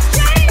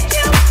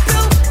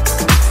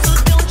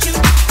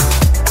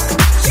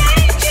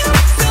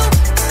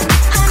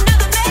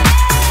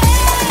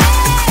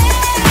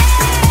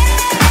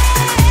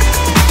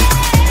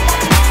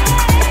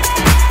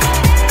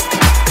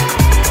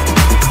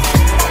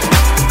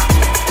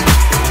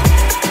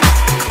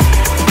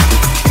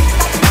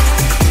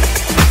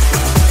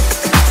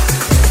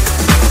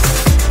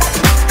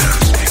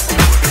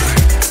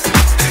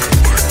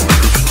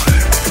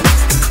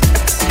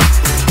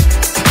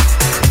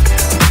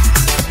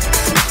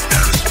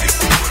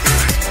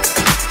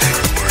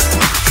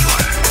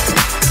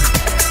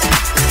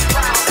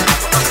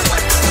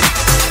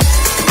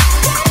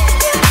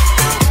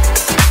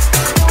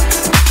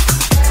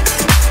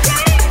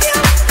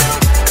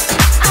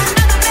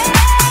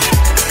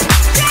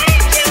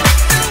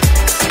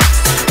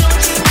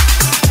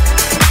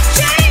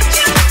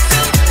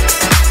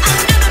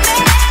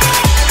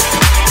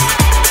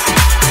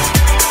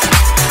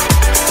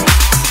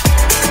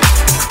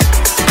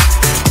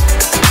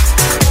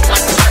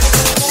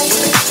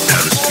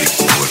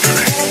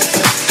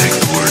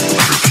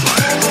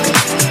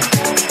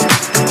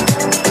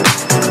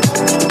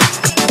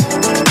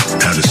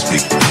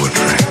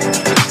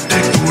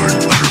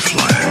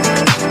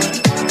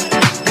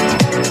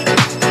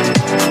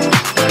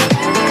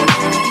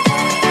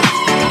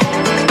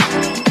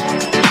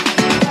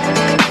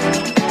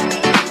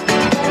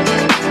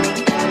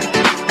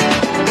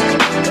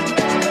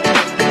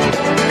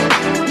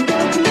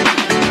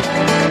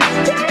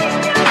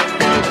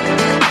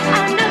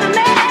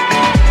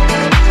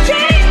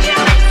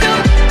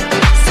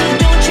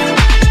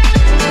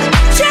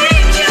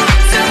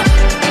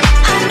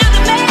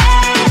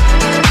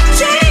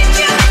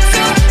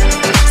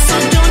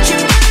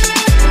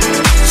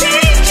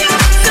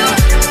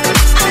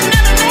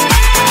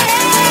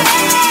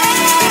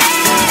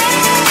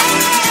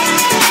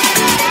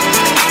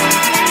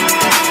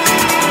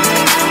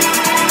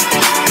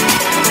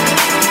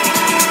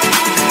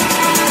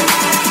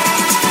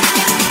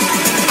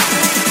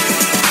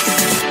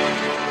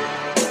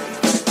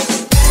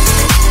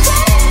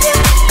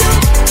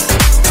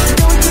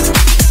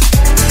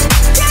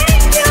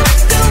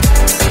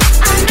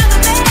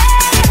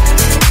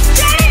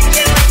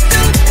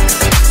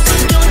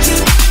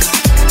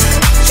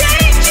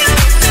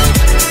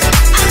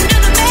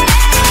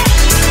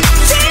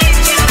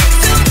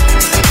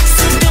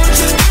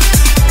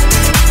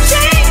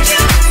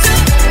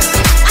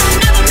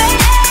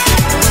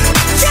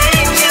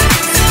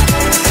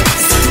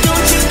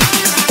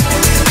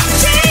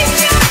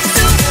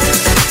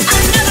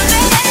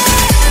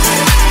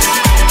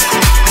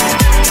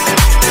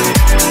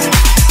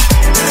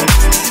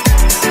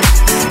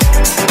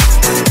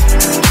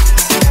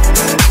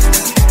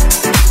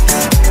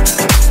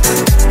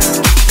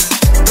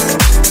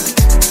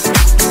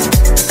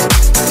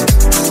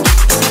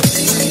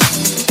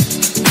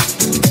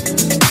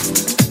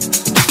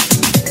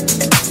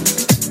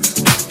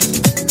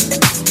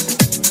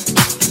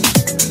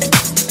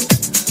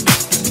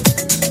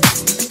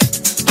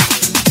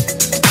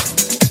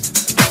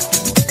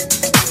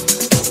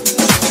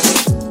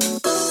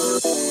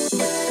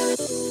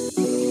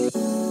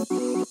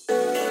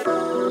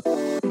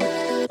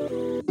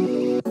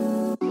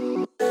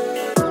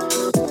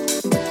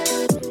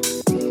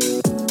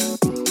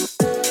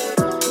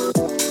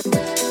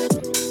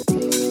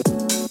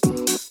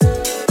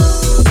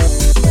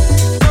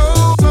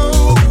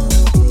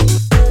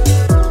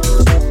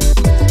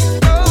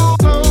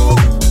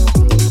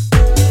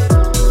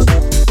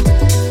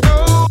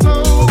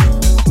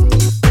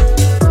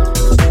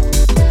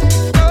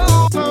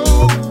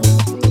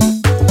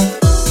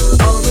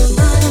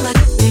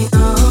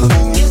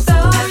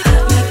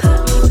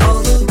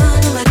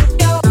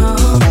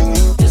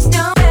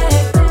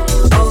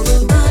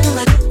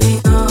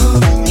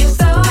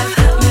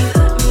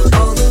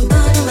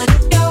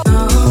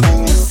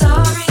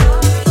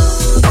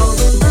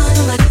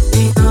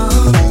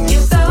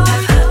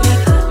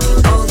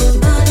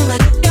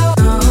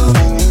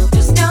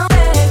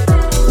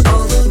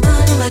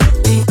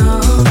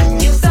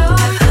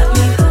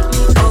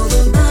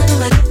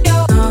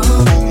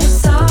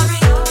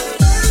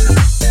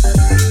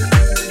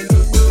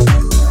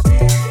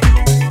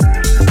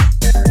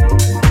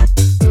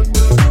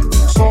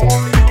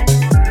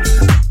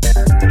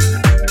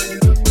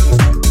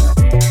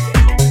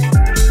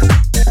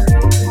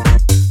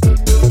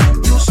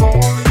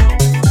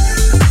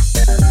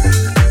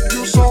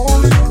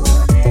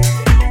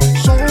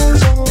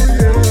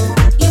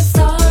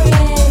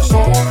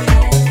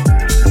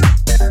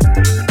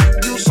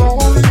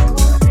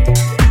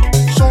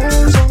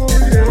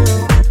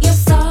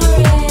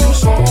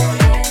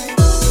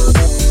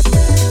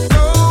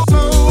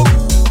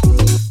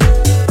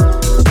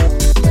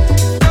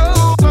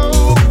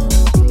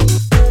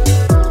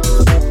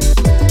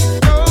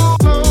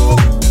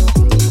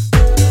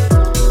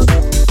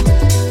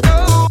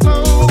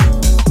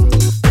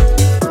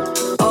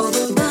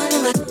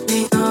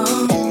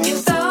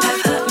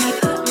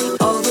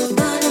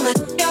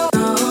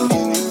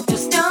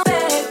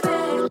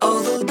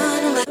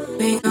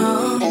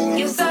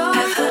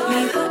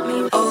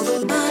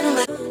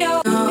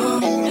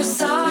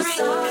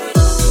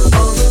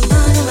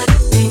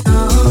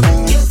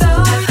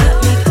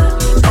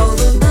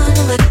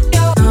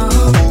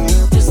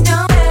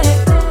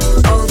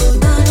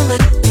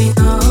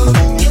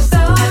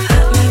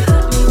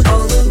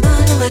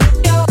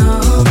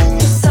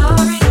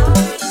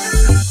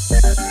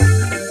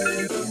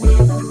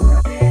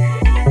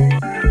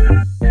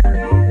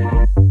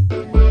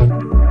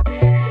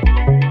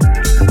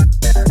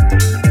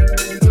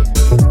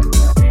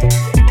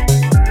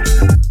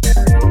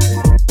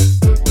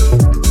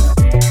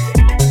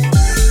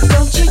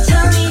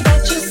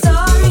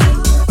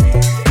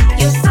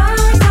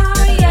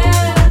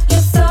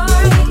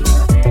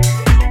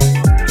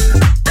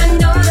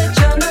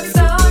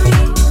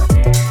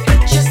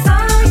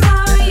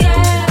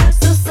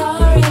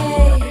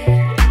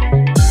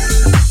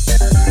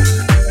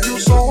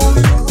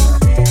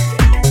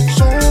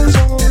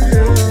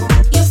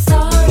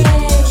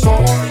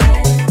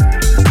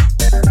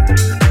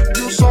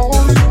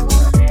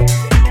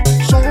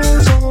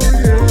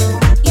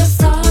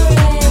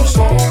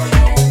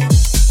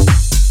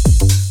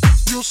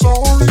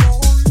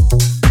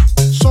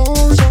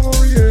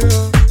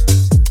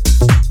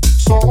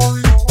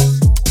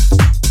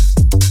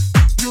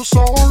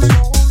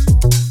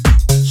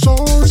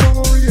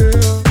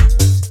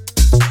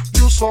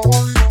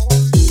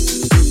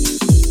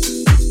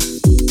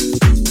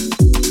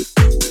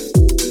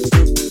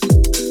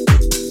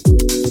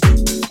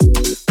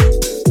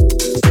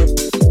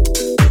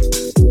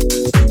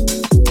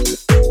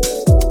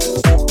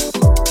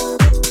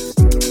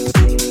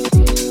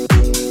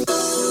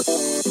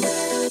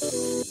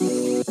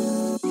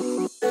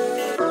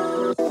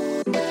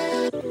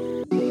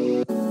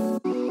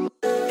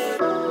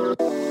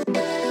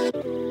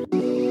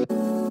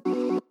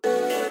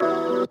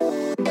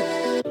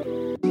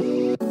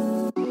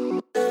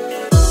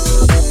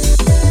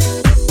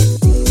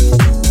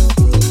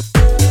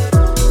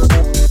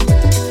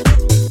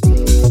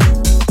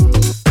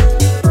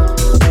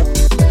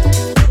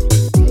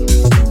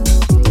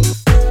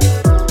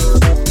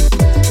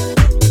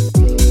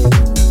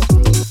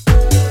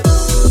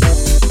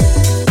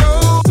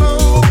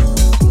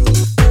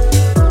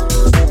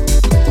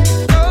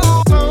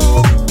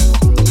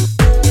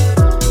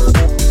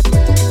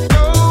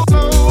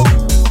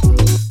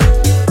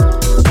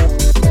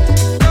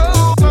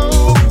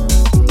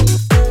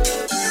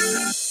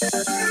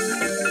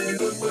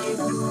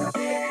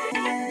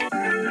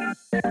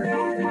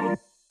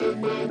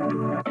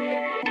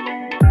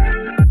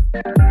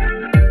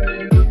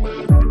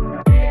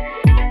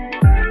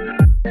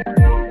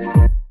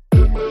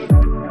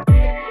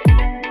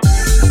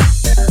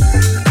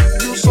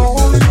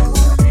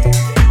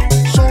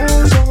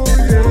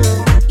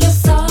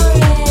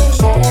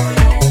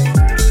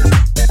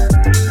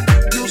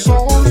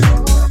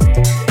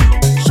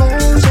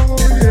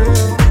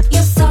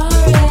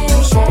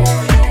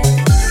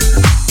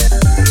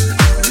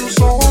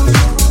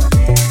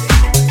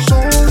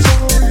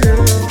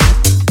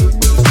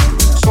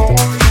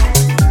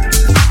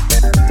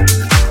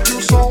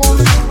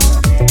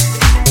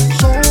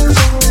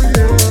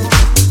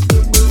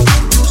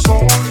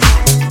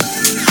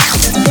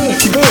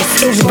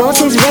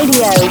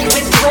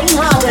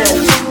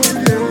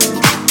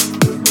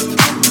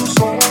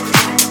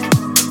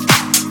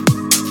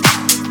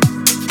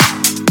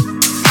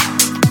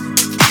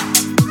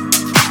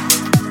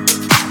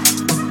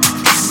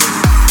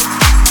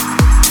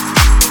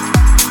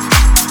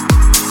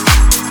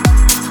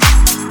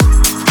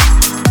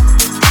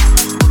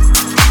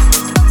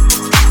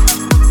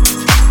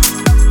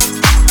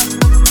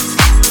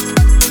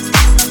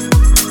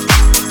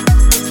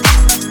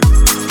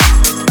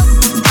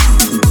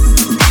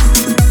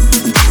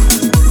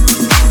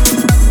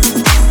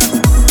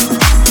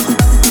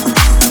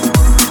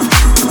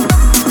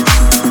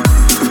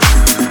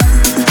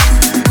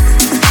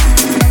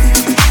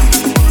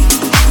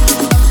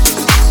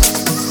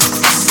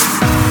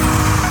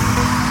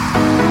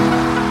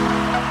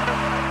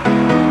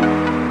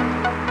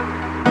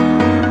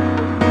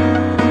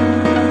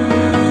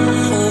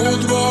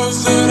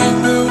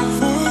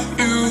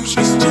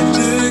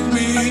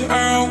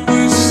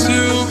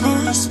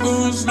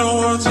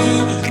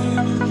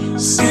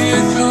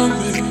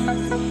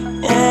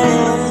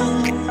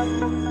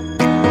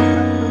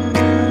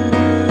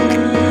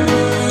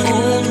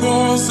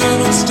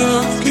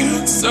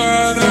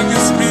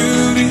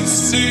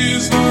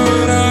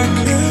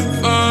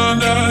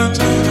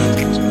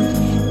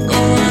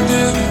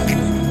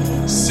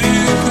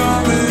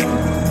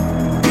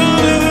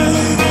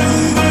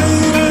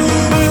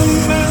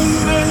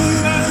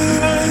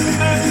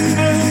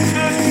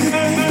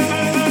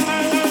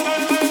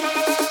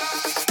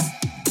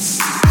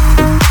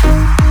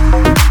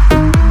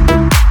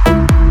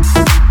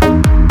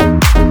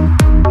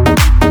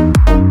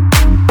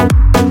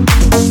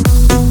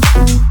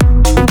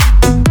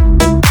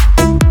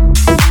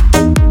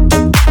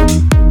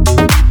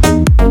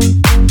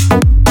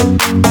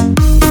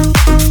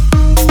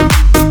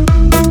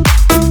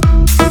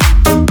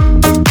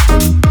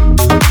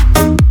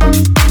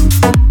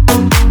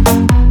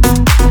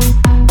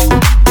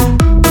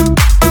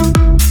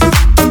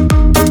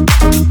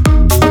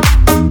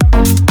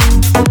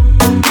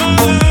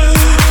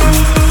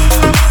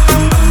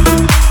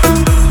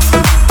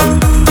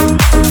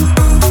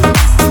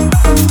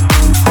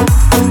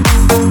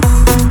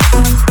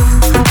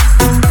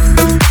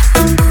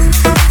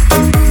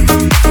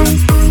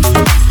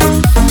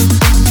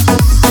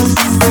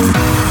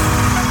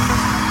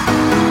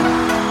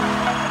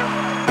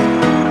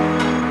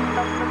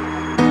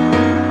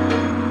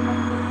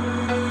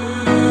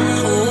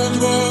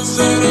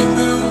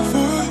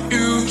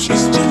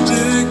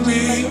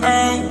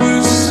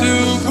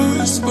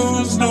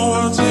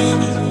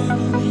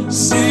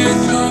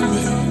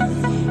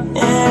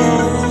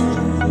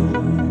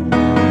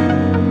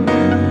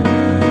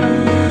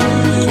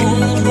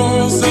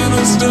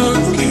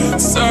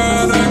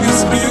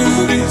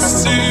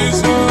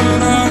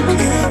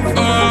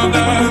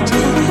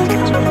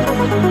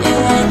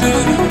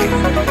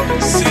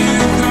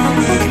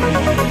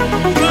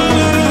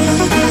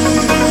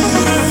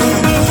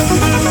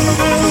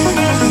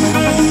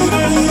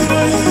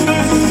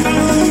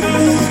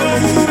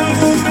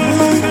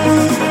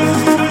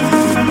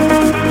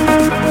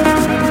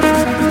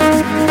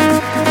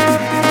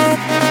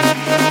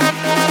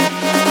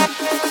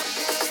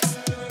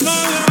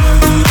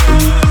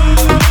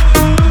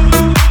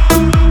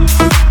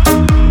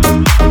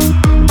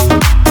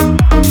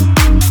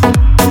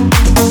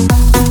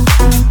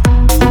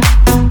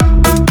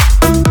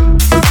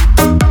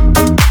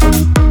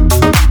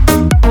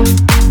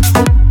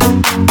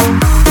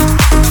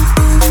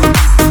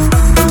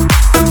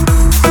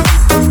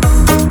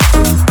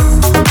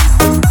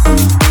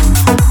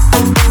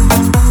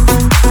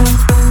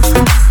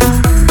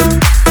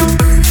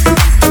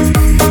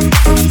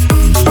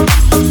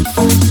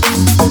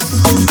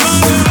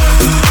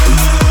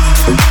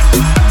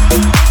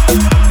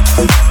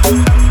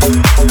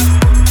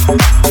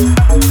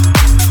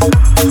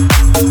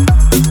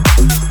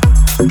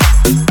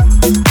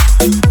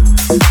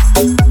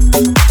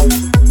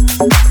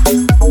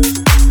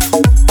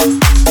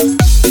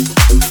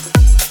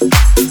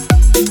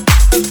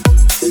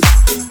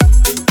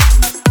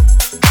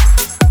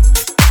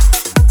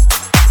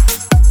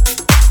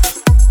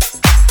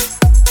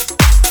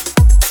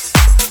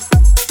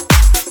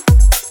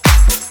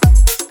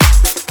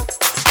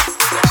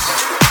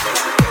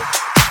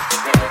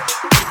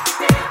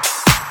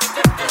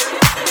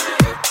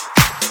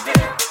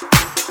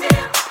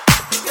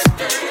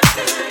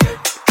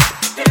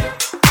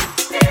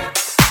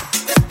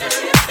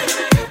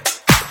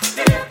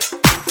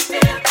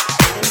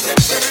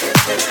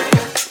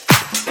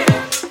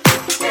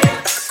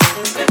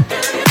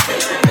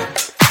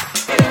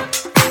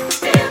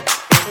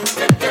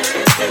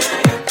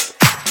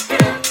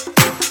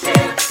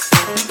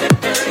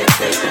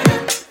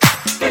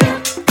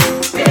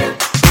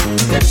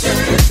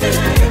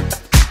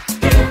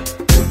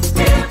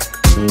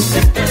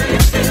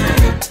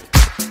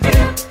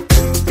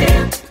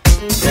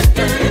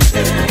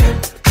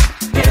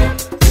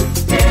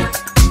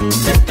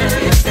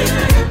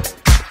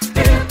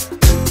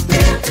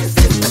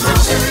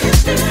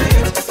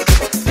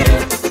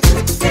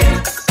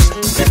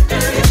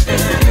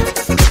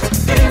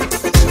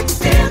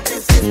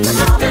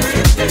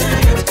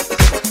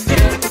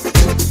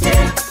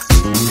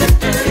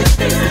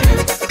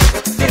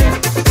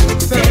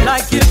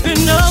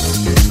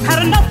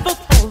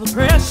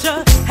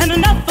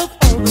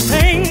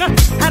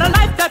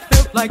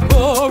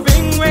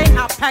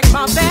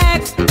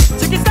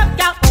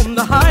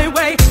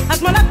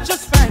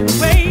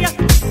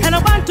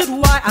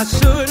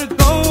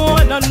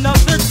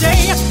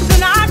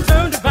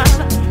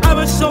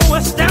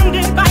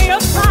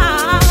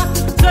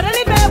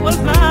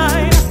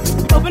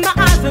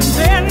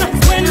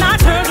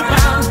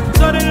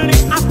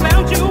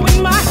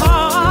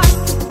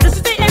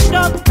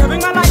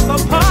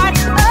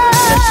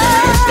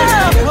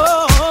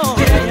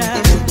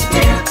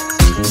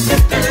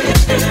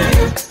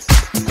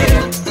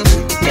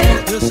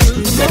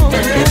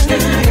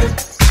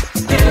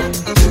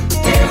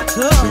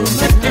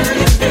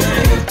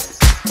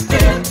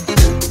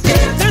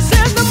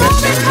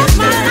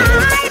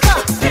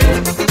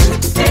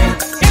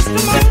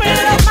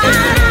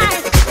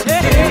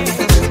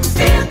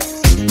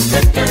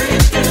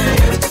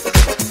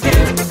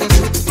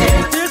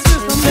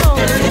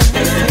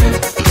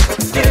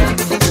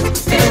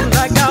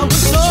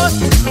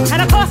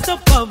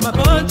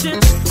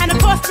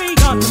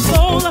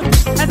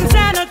 As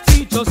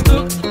insanity just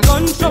took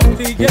control,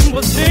 the end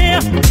was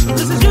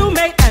near.